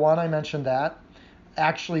 Ezekiel 1, I mentioned that,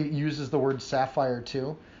 actually uses the word sapphire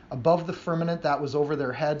too. Above the firmament that was over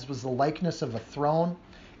their heads was the likeness of a throne,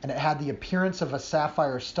 and it had the appearance of a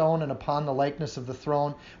sapphire stone, and upon the likeness of the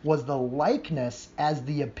throne was the likeness as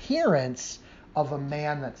the appearance of a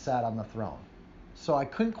man that sat on the throne. So I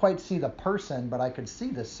couldn't quite see the person, but I could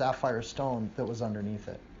see this sapphire stone that was underneath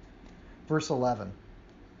it. Verse 11.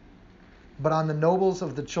 But on the nobles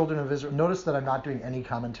of the children of Israel, notice that I'm not doing any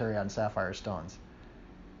commentary on sapphire stones.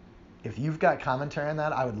 If you've got commentary on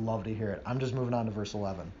that, I would love to hear it. I'm just moving on to verse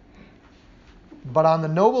 11. But on the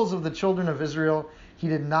nobles of the children of Israel, he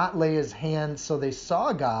did not lay his hand, so they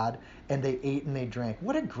saw God, and they ate and they drank.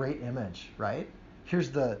 What a great image, right? Here's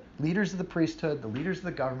the leaders of the priesthood, the leaders of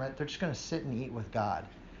the government. They're just going to sit and eat with God.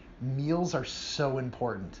 Meals are so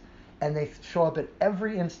important. And they show up at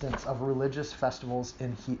every instance of religious festivals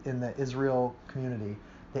in the Israel community.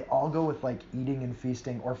 They all go with like eating and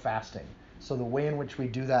feasting or fasting. So the way in which we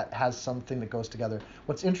do that has something that goes together.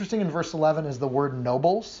 What's interesting in verse 11 is the word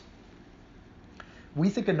nobles. We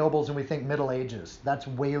think of nobles and we think Middle Ages. That's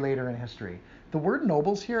way later in history. The word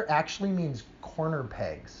nobles here actually means corner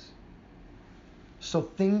pegs. So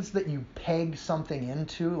things that you peg something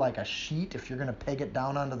into, like a sheet, if you're going to peg it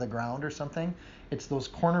down onto the ground or something, it's those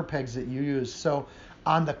corner pegs that you use. So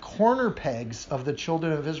on the corner pegs of the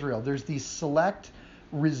children of Israel, there's these select,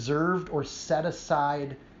 reserved, or set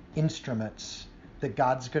aside instruments that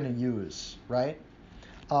God's going to use, right?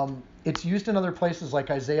 It's used in other places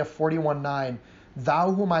like Isaiah 41:9.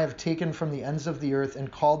 Thou whom I have taken from the ends of the earth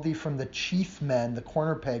and called thee from the chief men, the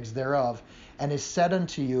corner pegs thereof, and is said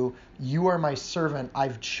unto you, you are my servant,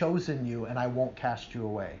 I've chosen you, and I won't cast you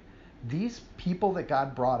away. These people that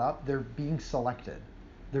God brought up, they're being selected.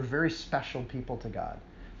 They're very special people to God.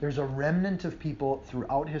 There's a remnant of people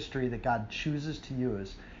throughout history that God chooses to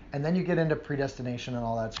use. And then you get into predestination and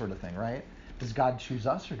all that sort of thing, right? Does God choose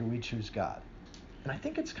us or do we choose God? And I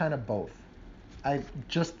think it's kind of both. I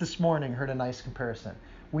just this morning heard a nice comparison.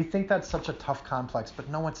 We think that's such a tough complex, but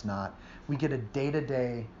no, it's not. We get a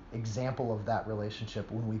day-to-day example of that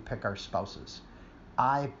relationship when we pick our spouses.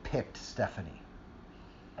 I picked Stephanie.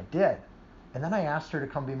 I did. And then I asked her to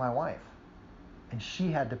come be my wife. And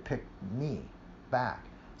she had to pick me back.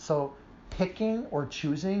 So picking or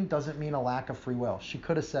choosing doesn't mean a lack of free will. She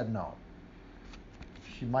could have said no.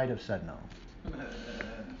 She might have said no.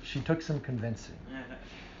 She took some convincing.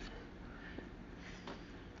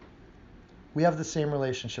 We have the same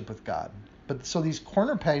relationship with God. But so these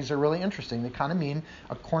corner pegs are really interesting. They kind of mean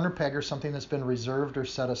a corner peg or something that's been reserved or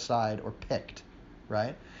set aside or picked,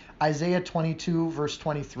 right? Isaiah 22 verse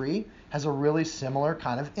 23 has a really similar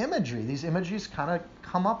kind of imagery. These images kind of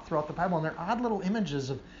come up throughout the Bible, and they're odd little images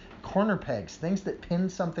of corner pegs, things that pin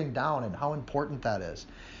something down and how important that is.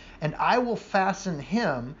 And I will fasten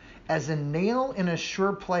him as a nail in a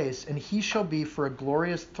sure place, and he shall be for a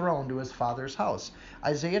glorious throne to his father's house.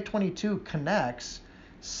 Isaiah 22 connects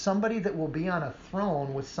somebody that will be on a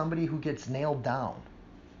throne with somebody who gets nailed down,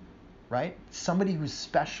 right? Somebody who's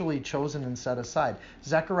specially chosen and set aside.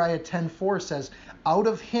 Zechariah 10:4 says, out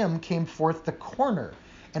of him came forth the corner,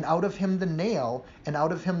 and out of him the nail, and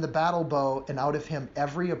out of him the battle bow, and out of him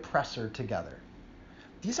every oppressor together.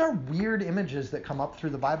 These are weird images that come up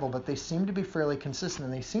through the Bible, but they seem to be fairly consistent,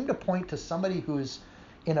 and they seem to point to somebody who's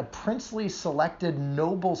in a princely, selected,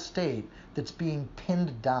 noble state that's being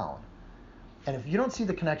pinned down. And if you don't see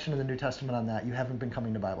the connection in the New Testament on that, you haven't been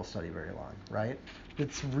coming to Bible study very long, right?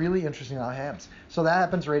 It's really interesting how it happens. So that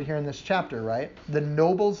happens right here in this chapter, right? The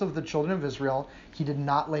nobles of the children of Israel, he did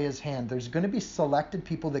not lay his hand. There's going to be selected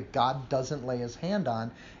people that God doesn't lay his hand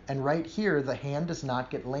on, and right here, the hand does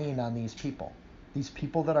not get laid on these people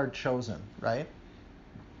that are chosen, right?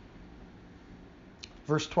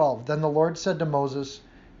 Verse 12, then the Lord said to Moses,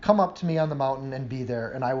 Come up to me on the mountain and be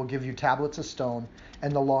there, and I will give you tablets of stone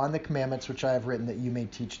and the law and the commandments which I have written, that you may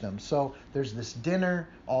teach them. So there's this dinner,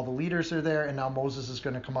 all the leaders are there, and now Moses is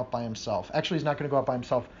going to come up by himself. Actually, he's not going to go up by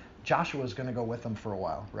himself. Joshua is going to go with him for a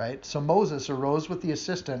while, right? So Moses arose with the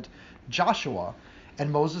assistant Joshua,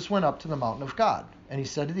 and Moses went up to the mountain of God. And he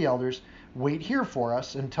said to the elders, wait here for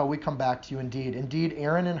us until we come back to you indeed. Indeed,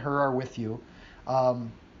 Aaron and Hur are with you.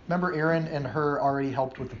 Remember, Aaron and Hur already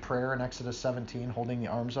helped with the prayer in Exodus 17, holding the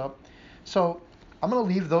arms up. So I'm going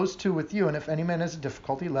to leave those two with you, and if any man has a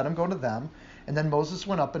difficulty, let him go to them. And then Moses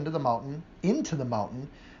went up into the mountain,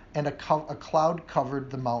 and a cloud covered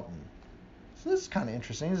the mountain. So this is kind of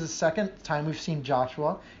interesting. This is the second time we've seen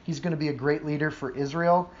Joshua. He's going to be a great leader for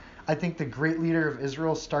Israel. I think the great leader of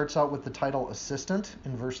Israel starts out with the title assistant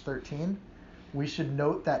in verse 13. We should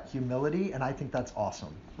note that humility, and I think that's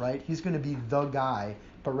awesome, right? He's going to be the guy,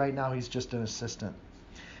 but right now he's just an assistant.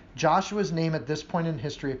 Joshua's name at this point in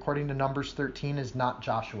history, according to Numbers 13, is not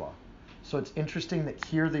Joshua. So it's interesting that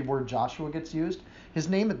here the word Joshua gets used. His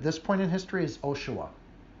name at this point in history is Oshua.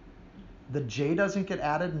 The J doesn't get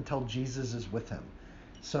added until Jesus is with him.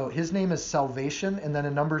 So his name is Salvation, and then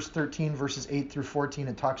in Numbers 13, verses 8 through 14,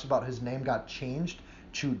 it talks about his name got changed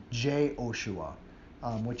to Jehoshua,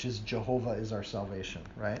 which is Jehovah is our salvation,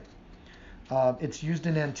 right? It's used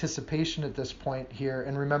in anticipation at this point here.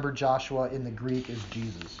 And remember, Joshua in the Greek is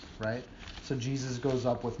Jesus, right? So Jesus goes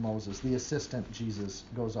up with Moses. The assistant Jesus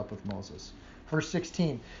goes up with Moses. Verse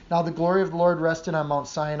 16. Now the glory of the Lord rested on Mount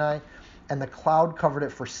Sinai, and the cloud covered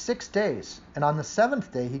it for 6 days. And on the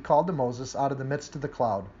seventh day he called to Moses out of the midst of the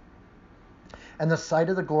cloud. And the sight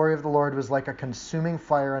of the glory of the Lord was like a consuming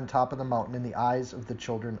fire on top of the mountain in the eyes of the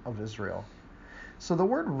children of Israel. So the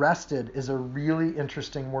word rested is a really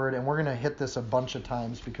interesting word, and we're going to hit this a bunch of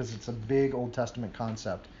times because it's a big Old Testament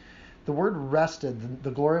concept. The word rested,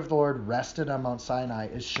 the glory of the Lord rested on Mount Sinai,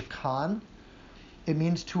 is shakan. It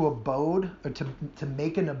means to abode, or to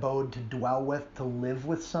make an abode, to dwell with, to live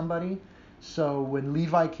with somebody. So when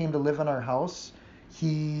Levi came to live in our house,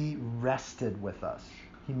 he rested with us.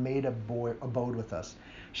 He made abode with us.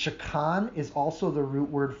 Shakan is also the root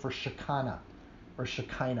word for Shekinah or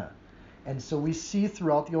Shekinah. And so we see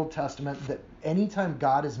throughout the Old Testament that anytime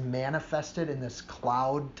God is manifested in this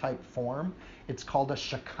cloud-type form, it's called a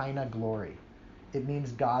Shekinah glory. It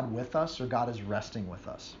means God with us, or God is resting with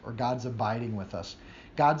us, or God's abiding with us.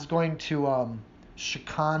 God's going to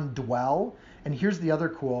Shekan dwell. And here's the other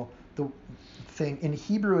cool thing. In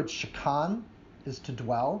Hebrew, it's Shekan, is to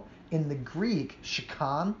dwell. In the Greek,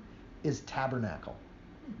 Shekan is tabernacle.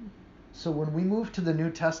 So when we move to the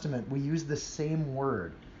New Testament, we use the same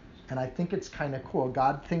word. And I think it's kind of cool.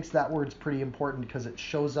 God thinks that word's pretty important because it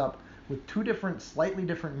shows up with two different, slightly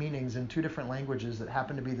different meanings in two different languages that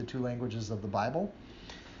happen to be the two languages of the Bible.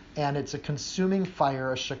 And it's a consuming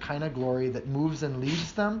fire, a Shekinah glory that moves and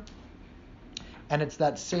leads them. And it's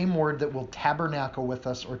that same word that will tabernacle with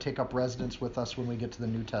us or take up residence with us when we get to the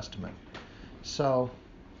New Testament. So,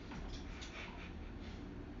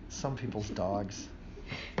 some people's dogs.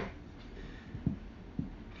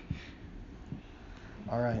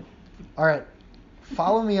 All right.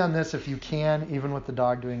 Follow me on this if you can, even with the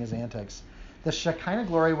dog doing his antics. The Shekinah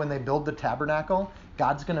glory, when they build the tabernacle,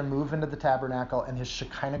 God's going to move into the tabernacle, and his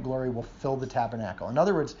Shekinah glory will fill the tabernacle. In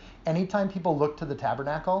other words, anytime people look to the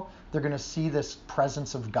tabernacle, they're going to see this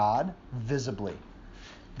presence of God visibly.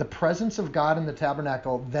 The presence of God in the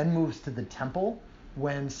tabernacle then moves to the temple.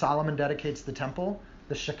 When Solomon dedicates the temple,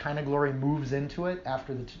 the Shekinah glory moves into it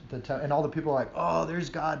after and all the people are like, oh, there's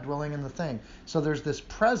God dwelling in the thing. So there's this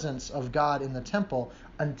presence of God in the temple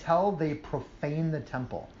until they profane the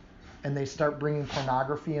temple and they start bringing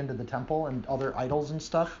pornography into the temple and other idols and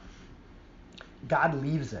stuff. God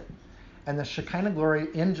leaves it. And the Shekinah glory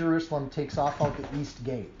in Jerusalem takes off out the east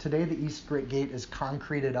gate. Today the east gate is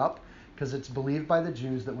concreted up because it's believed by the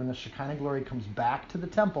Jews that when the Shekinah glory comes back to the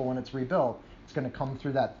temple when it's rebuilt, it's going to come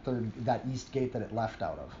through that east gate that it left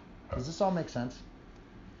out of. Does this all make sense?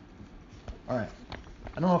 All right.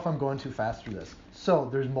 I don't know if I'm going too fast through this. So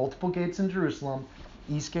there's multiple gates in Jerusalem.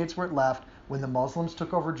 East gate's where it left. When the Muslims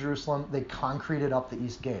took over Jerusalem, they concreted up the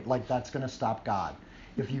east gate. Like that's going to stop God.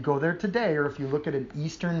 If you go there today, or if you look at an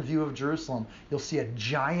eastern view of Jerusalem, you'll see a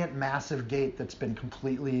giant, massive gate that's been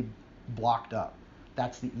completely blocked up.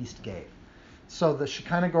 That's the east gate. So the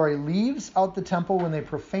Shekinah glory leaves out the temple when they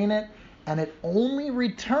profane it, and it only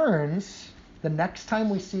returns, the next time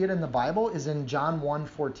we see it in the Bible is in John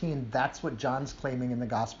 1:14. That's what John's claiming in the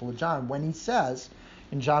Gospel of John, when he says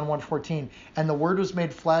in John 1:14, and the Word was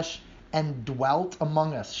made flesh and dwelt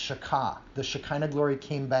among us, Shekah. The Shekinah glory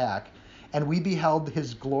came back, And we beheld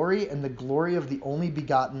his glory and the glory of the only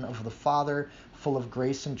begotten of the Father, full of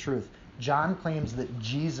grace and truth. John claims that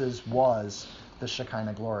Jesus was the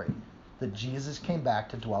Shekinah glory, that Jesus came back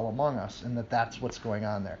to dwell among us, and that that's what's going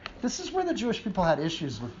on there. This is where the Jewish people had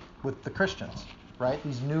issues with the Christians, right?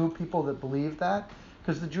 These new people that believed that,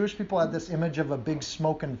 because the Jewish people had this image of a big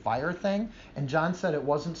smoke and fire thing, and John said it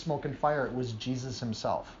wasn't smoke and fire, it was Jesus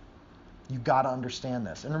himself. You got to understand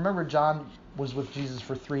this. And remember, John was with Jesus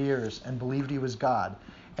for 3 years and believed he was God.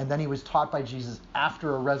 And then he was taught by Jesus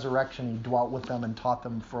after a resurrection. He dwelt with them and taught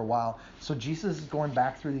them for a while. So Jesus is going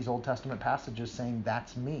back through these Old Testament passages saying,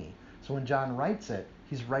 that's me. So when John writes it,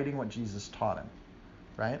 he's writing what Jesus taught him,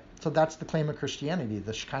 right? So that's the claim of Christianity.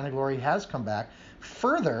 The Shekinah glory has come back.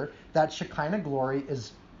 Further, that Shekinah glory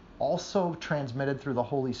is also transmitted through the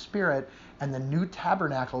Holy Spirit, and the new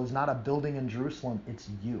tabernacle is not a building in Jerusalem, it's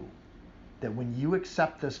you. That when you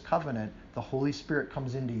accept this covenant, the Holy Spirit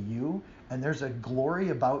comes into you, and there's a glory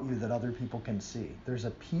about you that other people can see. There's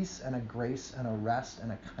a peace and a grace and a rest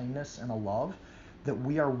and a kindness and a love that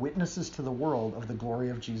we are witnesses to the world of the glory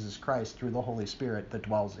of Jesus Christ through the Holy Spirit that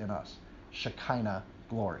dwells in us. Shekinah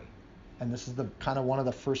glory. And this is the kind of one of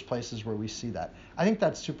the first places where we see that. I think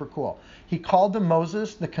that's super cool. He called to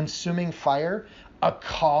Moses the consuming fire, a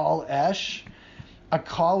kal esh. A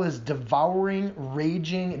kal is devouring,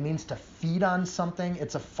 raging. It means to feed on something.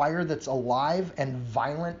 It's a fire that's alive and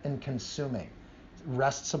violent and consuming. It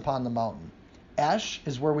rests upon the mountain. Esh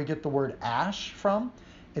is where we get the word ash from.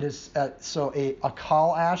 It is a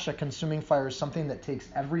kal ash, a consuming fire, is something that takes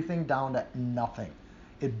everything down to nothing.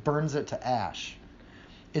 It burns it to ash.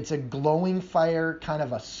 It's a glowing fire, kind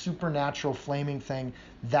of a supernatural flaming thing.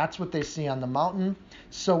 That's what they see on the mountain.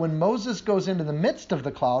 So when Moses goes into the midst of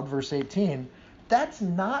the cloud, verse 18, that's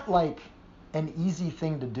not like an easy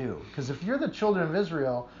thing to do. Because if you're the children of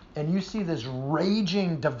Israel and you see this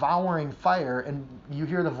raging, devouring fire, and you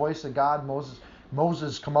hear the voice of God,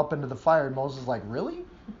 Moses come up into the fire, and Moses is like, really?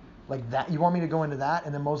 Like that? You want me to go into that?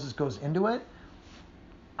 And then Moses goes into it?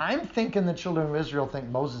 I'm thinking the children of Israel think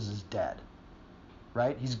Moses is dead.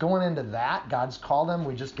 Right? He's going into that. God's called him.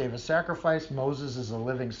 We just gave a sacrifice. Moses is a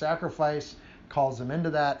living sacrifice. Calls them into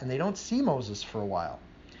that. And they don't see Moses for a while.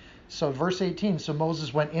 So verse 18, so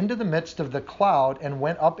Moses went into the midst of the cloud and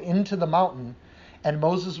went up into the mountain. And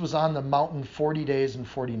Moses was on the mountain 40 days and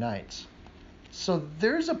 40 nights. So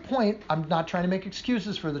there's a point. I'm not trying to make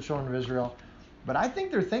excuses for the children of Israel. But I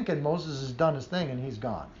think they're thinking Moses has done his thing and he's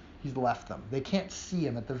gone. He's left them. They can't see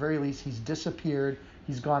him. At the very least, he's disappeared.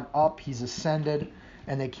 He's gone up. He's ascended.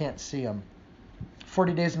 And they can't see him.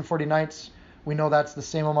 40 days and 40 nights, we know that's the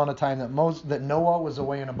same amount of time that Noah was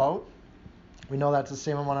away in a boat. We know that's the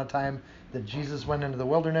same amount of time that Jesus went into the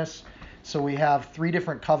wilderness. So we have 3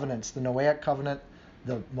 different covenants, the Noahic covenant,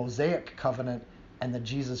 the Mosaic covenant, and the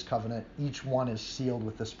Jesus covenant. Each one is sealed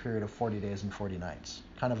with this period of 40 days and 40 nights.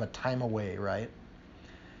 Kind of a time away, right?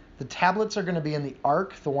 The tablets are going to be in the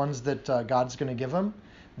ark, the ones that God's going to give him.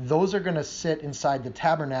 Those are going to sit inside the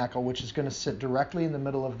tabernacle, which is going to sit directly in the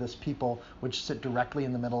middle of this people, which sit directly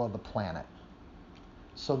in the middle of the planet.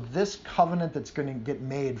 So this covenant that's going to get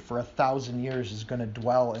made for 1,000 years is going to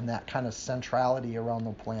dwell in that kind of centrality around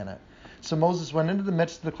the planet. So Moses went into the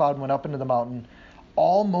midst of the cloud and went up into the mountain.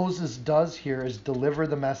 All Moses does here is deliver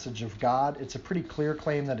the message of God. It's a pretty clear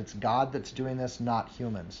claim that it's God that's doing this, not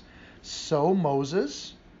humans. So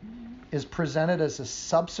Moses is presented as a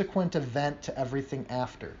subsequent event to everything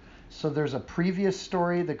after. So there's a previous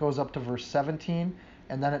story that goes up to verse 17,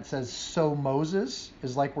 and then it says, so Moses,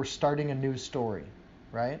 is like we're starting a new story,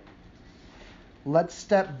 right? Let's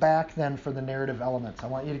step back then for the narrative elements. I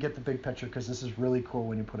want you to get the big picture because this is really cool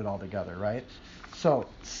when you put it all together, right? So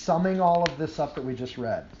summing all of this up that we just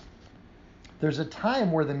read, there's a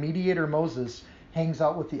time where the mediator Moses hangs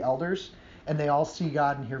out with the elders, and they all see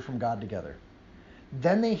God and hear from God together.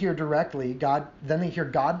 Then they hear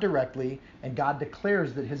God directly, and God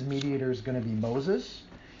declares that his mediator is going to be Moses.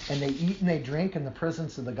 And they eat and they drink in the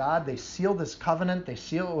presence of the God. They seal this covenant. They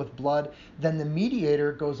seal it with blood. Then the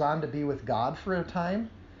mediator goes on to be with God for a time,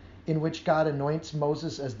 in which God anoints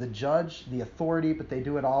Moses as the judge, the authority, but they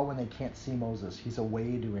do it all when they can't see Moses. He's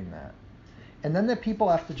away doing that. And then the people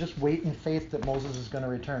have to just wait in faith that Moses is going to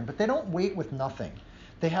return. But they don't wait with nothing.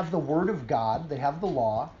 They have the word of God. They have the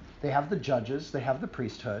law. They have the judges, they have the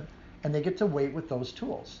priesthood, and they get to wait with those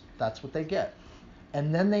tools. That's what they get.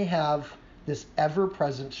 And then they have this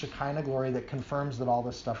ever-present Shekinah glory that confirms that all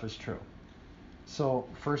this stuff is true. So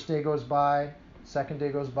first day goes by, second day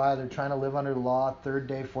goes by, they're trying to live under the law, third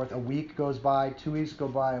day, fourth, a week goes by, 2 weeks go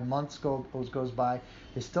by, a month goes by.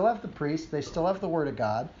 They still have the priest, they still have the word of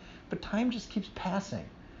God, but time just keeps passing.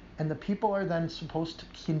 And the people are then supposed to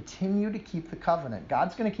continue to keep the covenant.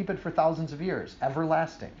 God's going to keep it for thousands of years,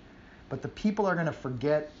 everlasting. But the people are going to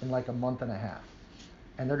forget in like a month and a half.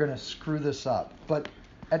 And they're going to screw this up. But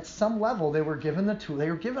at some level, they were given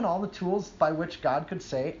all the tools by which God could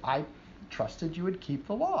say, I trusted you would keep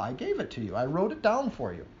the law. I gave it to you. I wrote it down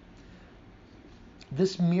for you.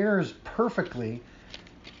 This mirrors perfectly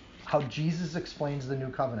how Jesus explains the new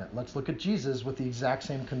covenant. Let's look at Jesus with the exact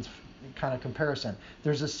same kind of comparison.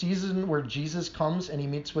 There's a season where Jesus comes and he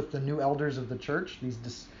meets with the new elders of the church,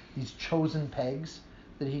 these chosen pegs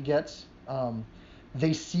that he gets.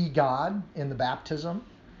 They see God in the baptism.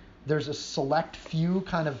 There's a select few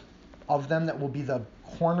kind of them that will be the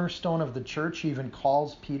cornerstone of the church. He even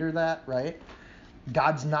calls Peter that, right?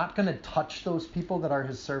 God's not going to touch those people that are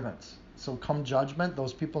his servants. So come judgment,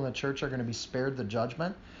 those people in the church are going to be spared the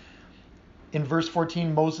judgment. In verse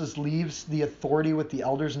 14, Moses leaves the authority with the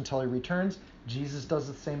elders until he returns. Jesus does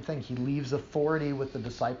the same thing. He leaves authority with the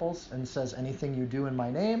disciples and says, anything you do in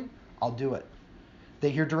my name, I'll do it. They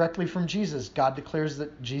hear directly from Jesus. God declares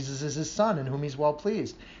that Jesus is his son in whom he's well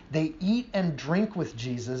pleased. They eat and drink with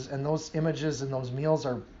Jesus, and those images and those meals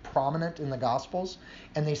are prominent in the Gospels.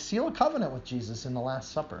 And they seal a covenant with Jesus in the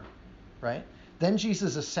Last Supper, right? Then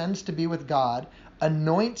Jesus ascends to be with God,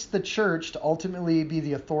 anoints the church to ultimately be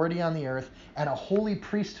the authority on the earth and a holy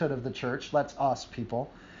priesthood of the church. That's us,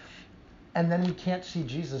 people. And then we can't see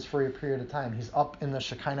Jesus for a period of time. He's up in the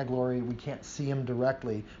Shekinah glory. We can't see him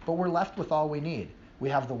directly, but we're left with all we need. We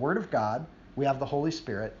have the Word of God, we have the Holy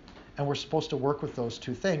Spirit, and we're supposed to work with those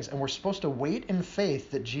two things. And we're supposed to wait in faith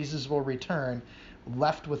that Jesus will return,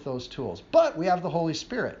 left with those tools. But we have the Holy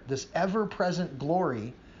Spirit, this ever-present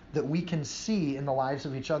glory that we can see in the lives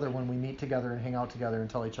of each other when we meet together and hang out together and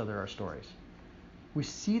tell each other our stories. We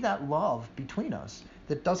see that love between us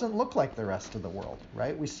that doesn't look like the rest of the world,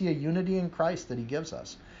 right? We see a unity in Christ that he gives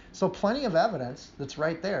us. So plenty of evidence that's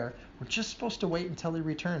right there. We're just supposed to wait until he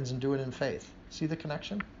returns and do it in faith. See the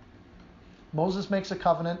connection? Moses makes a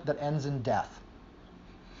covenant that ends in death.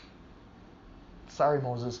 Sorry,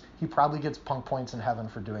 Moses. He probably gets punk points in heaven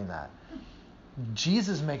for doing that.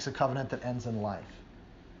 Jesus makes a covenant that ends in life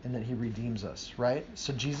and that he redeems us, right?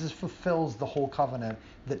 So Jesus fulfills the whole covenant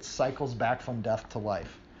that cycles back from death to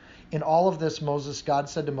life. In all of this, God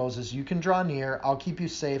said to Moses, you can draw near, I'll keep you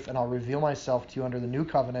safe, and I'll reveal myself to you under the new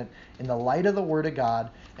covenant in the light of the Word of God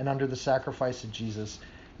and under the sacrifice of Jesus.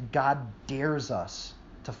 God dares us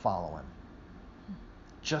to follow him,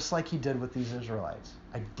 just like he did with these Israelites.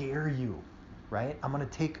 I dare you, right? I'm going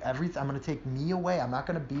to take everything. I'm going to take me away. I'm not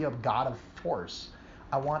going to be a God of force.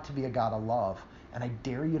 I want to be a God of love, and I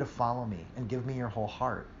dare you to follow me and give me your whole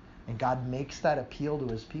heart. And God makes that appeal to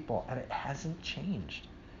his people, and it hasn't changed.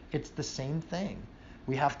 It's the same thing.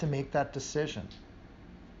 We have to make that decision.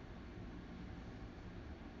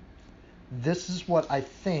 This is what I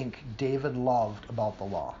think David loved about the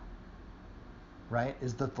law, right?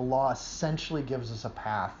 Is that the law essentially gives us a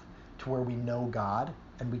path to where we know God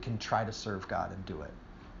and we can try to serve God and do it.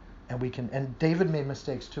 And David made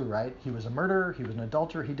mistakes too, right? He was a murderer, he was an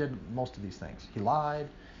adulterer, he did most of these things. He lied,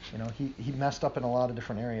 he messed up in a lot of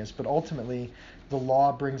different areas. But ultimately, the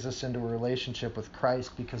law brings us into a relationship with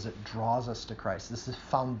Christ because it draws us to Christ. This is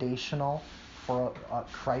foundational for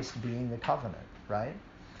Christ being the covenant, right?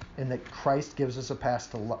 And that Christ gives us a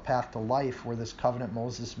path to life, where this covenant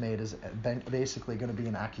Moses made is basically going to be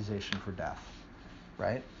an accusation for death,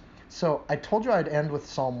 right? So I told you I'd end with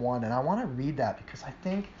Psalm 1, and I want to read that because I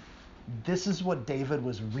think this is what David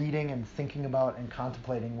was reading and thinking about and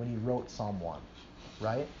contemplating when he wrote Psalm 1,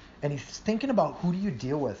 right? And he's thinking about, who do you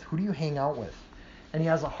deal with? Who do you hang out with? And he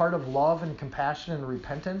has a heart of love and compassion and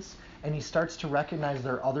repentance, and he starts to recognize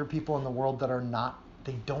there are other people in the world that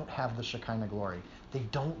they don't have the Shekinah glory. They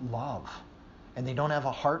don't love, and they don't have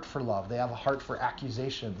a heart for love. They have a heart for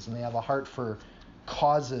accusations, and they have a heart for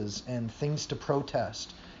causes and things to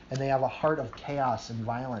protest, and they have a heart of chaos and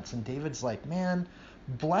violence. And David's like, man,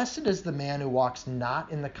 blessed is the man who walks not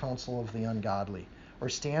in the counsel of the ungodly, or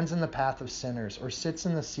stands in the path of sinners, or sits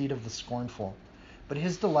in the seat of the scornful. But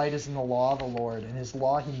his delight is in the law of the Lord, and his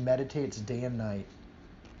law he meditates day and night.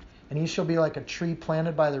 And he shall be like a tree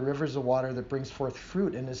planted by the rivers of water that brings forth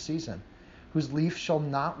fruit in his season, whose leaf shall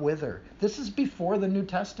not wither. This is before the New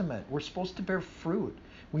Testament. We're supposed to bear fruit.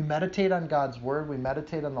 We meditate on God's word. We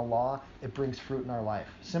meditate on the law. It brings fruit in our life.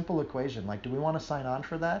 Simple equation. Like, do we want to sign on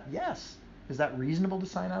for that? Yes. Is that reasonable to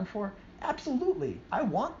sign on for? Absolutely. I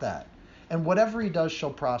want that. And whatever he does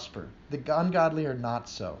shall prosper. The ungodly are not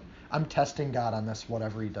so. I'm testing God on this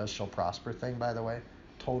whatever he does shall prosper thing, by the way.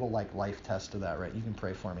 Total life test of that, right? You can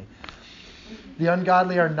pray for me. The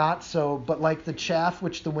ungodly are not so, but like the chaff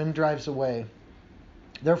which the wind drives away.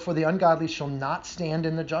 Therefore the ungodly shall not stand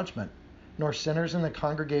in the judgment, nor sinners in the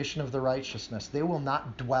congregation of the righteousness. They will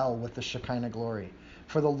not dwell with the Shekinah glory.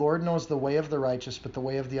 For the Lord knows the way of the righteous, but the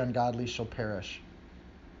way of the ungodly shall perish.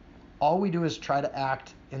 All we do is try to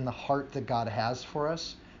act in the heart that God has for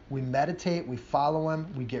us. We meditate, we follow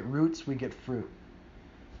him, we get roots, we get fruit.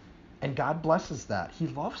 And God blesses that. He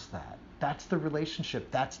loves that. That's the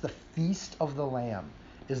relationship. That's the feast of the Lamb,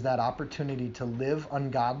 is that opportunity to live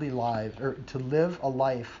ungodly lives, or to live a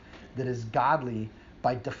life that is godly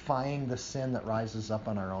by defying the sin that rises up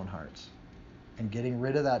on our own hearts and getting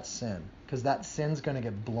rid of that sin, because that sin's going to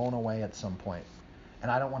get blown away at some point, and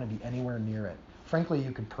I don't want to be anywhere near it. Frankly,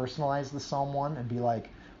 you could personalize the Psalm 1 and be like,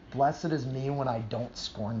 blessed is me when I don't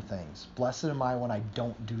scorn things. Blessed am I when I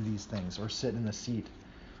don't do these things or sit in the seat.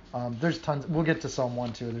 There's tons. We'll get to Psalm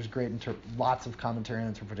 1 too. There's lots of commentary and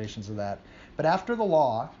interpretations of that. But after the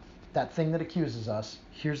law, that thing that accuses us,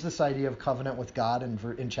 here's this idea of covenant with God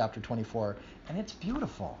in chapter 24. And it's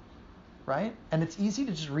beautiful, right? And it's easy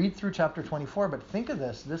to just read through chapter 24, but think of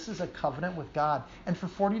this. This is a covenant with God. And for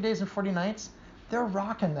 40 days and 40 nights, they're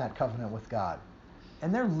rocking that covenant with God.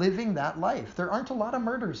 And they're living that life. There aren't a lot of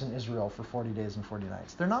murders in Israel for 40 days and 40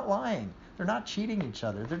 nights. They're not lying. They're not cheating each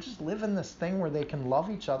other. They're just living this thing where they can love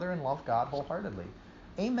each other and love God wholeheartedly.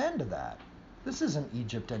 Amen to that. This isn't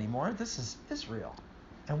Egypt anymore. This is Israel.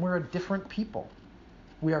 And we're a different people.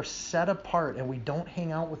 We are set apart, and we don't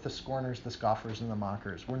hang out with the scorners, the scoffers, and the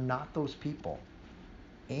mockers. We're not those people.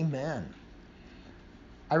 Amen.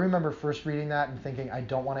 I remember first reading that and thinking, I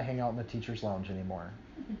don't want to hang out in the teacher's lounge anymore.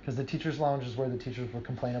 Because the teacher's lounge is where the teachers would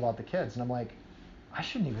complain about the kids. And I'm like, I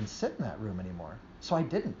shouldn't even sit in that room anymore. So I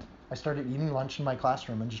didn't. I started eating lunch in my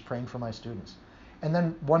classroom and just praying for my students. And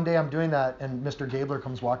then one day I'm doing that, and Mr. Gabler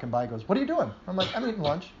comes walking by and goes, what are you doing? I'm like, I'm eating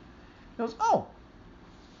lunch. He goes, oh,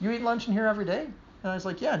 you eat lunch in here every day? And I was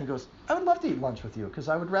like, yeah. And he goes, I would love to eat lunch with you, because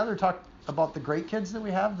I would rather talk about the great kids that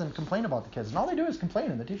we have than complain about the kids. And all they do is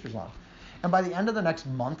complain in the teacher's lounge. And by the end of the next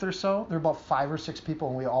month or so, there were about 5 or 6 people,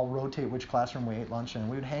 and we all rotate which classroom we ate lunch in.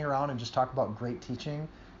 We would hang around and just talk about great teaching,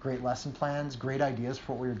 great lesson plans, great ideas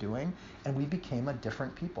for what we were doing. And we became a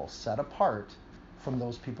different people, set apart from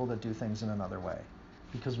those people that do things in another way,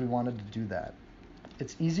 because we wanted to do that.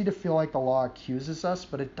 It's easy to feel like the law accuses us,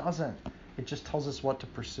 but it doesn't. It just tells us what to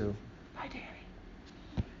pursue. Hi, Danny.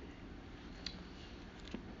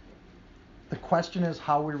 The question is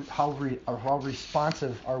how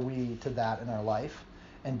responsive are we to that in our life,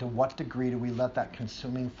 and to what degree do we let that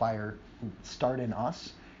consuming fire start in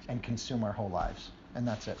us and consume our whole lives? And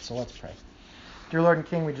that's it. So let's pray. Dear Lord and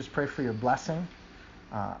King, we just pray for your blessing.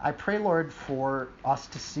 I pray, Lord, for us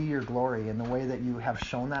to see your glory, and the way that you have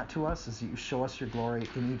shown that to us is that you show us your glory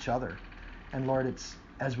in each other. And Lord, it's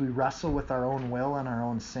as we wrestle with our own will and our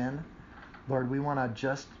own sin, Lord, we want to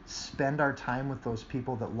just spend our time with those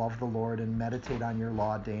people that love the Lord and meditate on your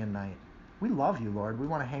law day and night. We love you, Lord. We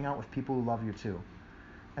want to hang out with people who love you too.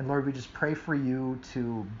 And Lord, we just pray for you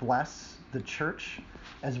to bless the church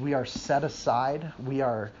as we are set aside. We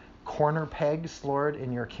are corner pegs, Lord,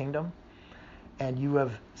 in your kingdom. And you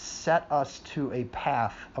have set us to a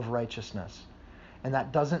path of righteousness. And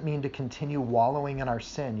that doesn't mean to continue wallowing in our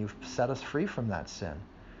sin. You've set us free from that sin.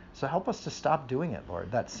 So help us to stop doing it,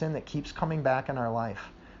 Lord. That sin that keeps coming back in our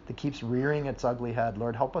life, that keeps rearing its ugly head.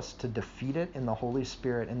 Lord, help us to defeat it in the Holy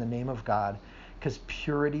Spirit, in the name of God, because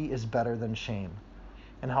purity is better than shame.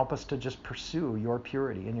 And help us to just pursue your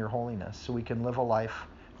purity and your holiness so we can live a life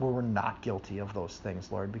where we're not guilty of those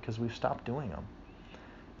things, Lord, because we've stopped doing them.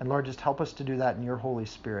 And Lord, just help us to do that in your Holy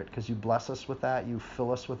Spirit, because you bless us with that, you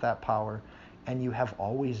fill us with that power, and you have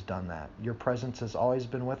always done that. Your presence has always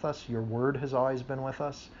been with us, your word has always been with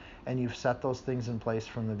us, and you've set those things in place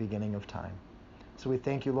from the beginning of time. So we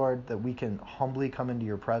thank you, Lord, that we can humbly come into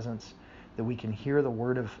your presence, that we can hear the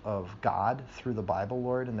word of God through the Bible,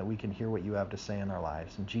 Lord, and that we can hear what you have to say in our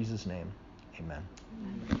lives. In Jesus' name, amen.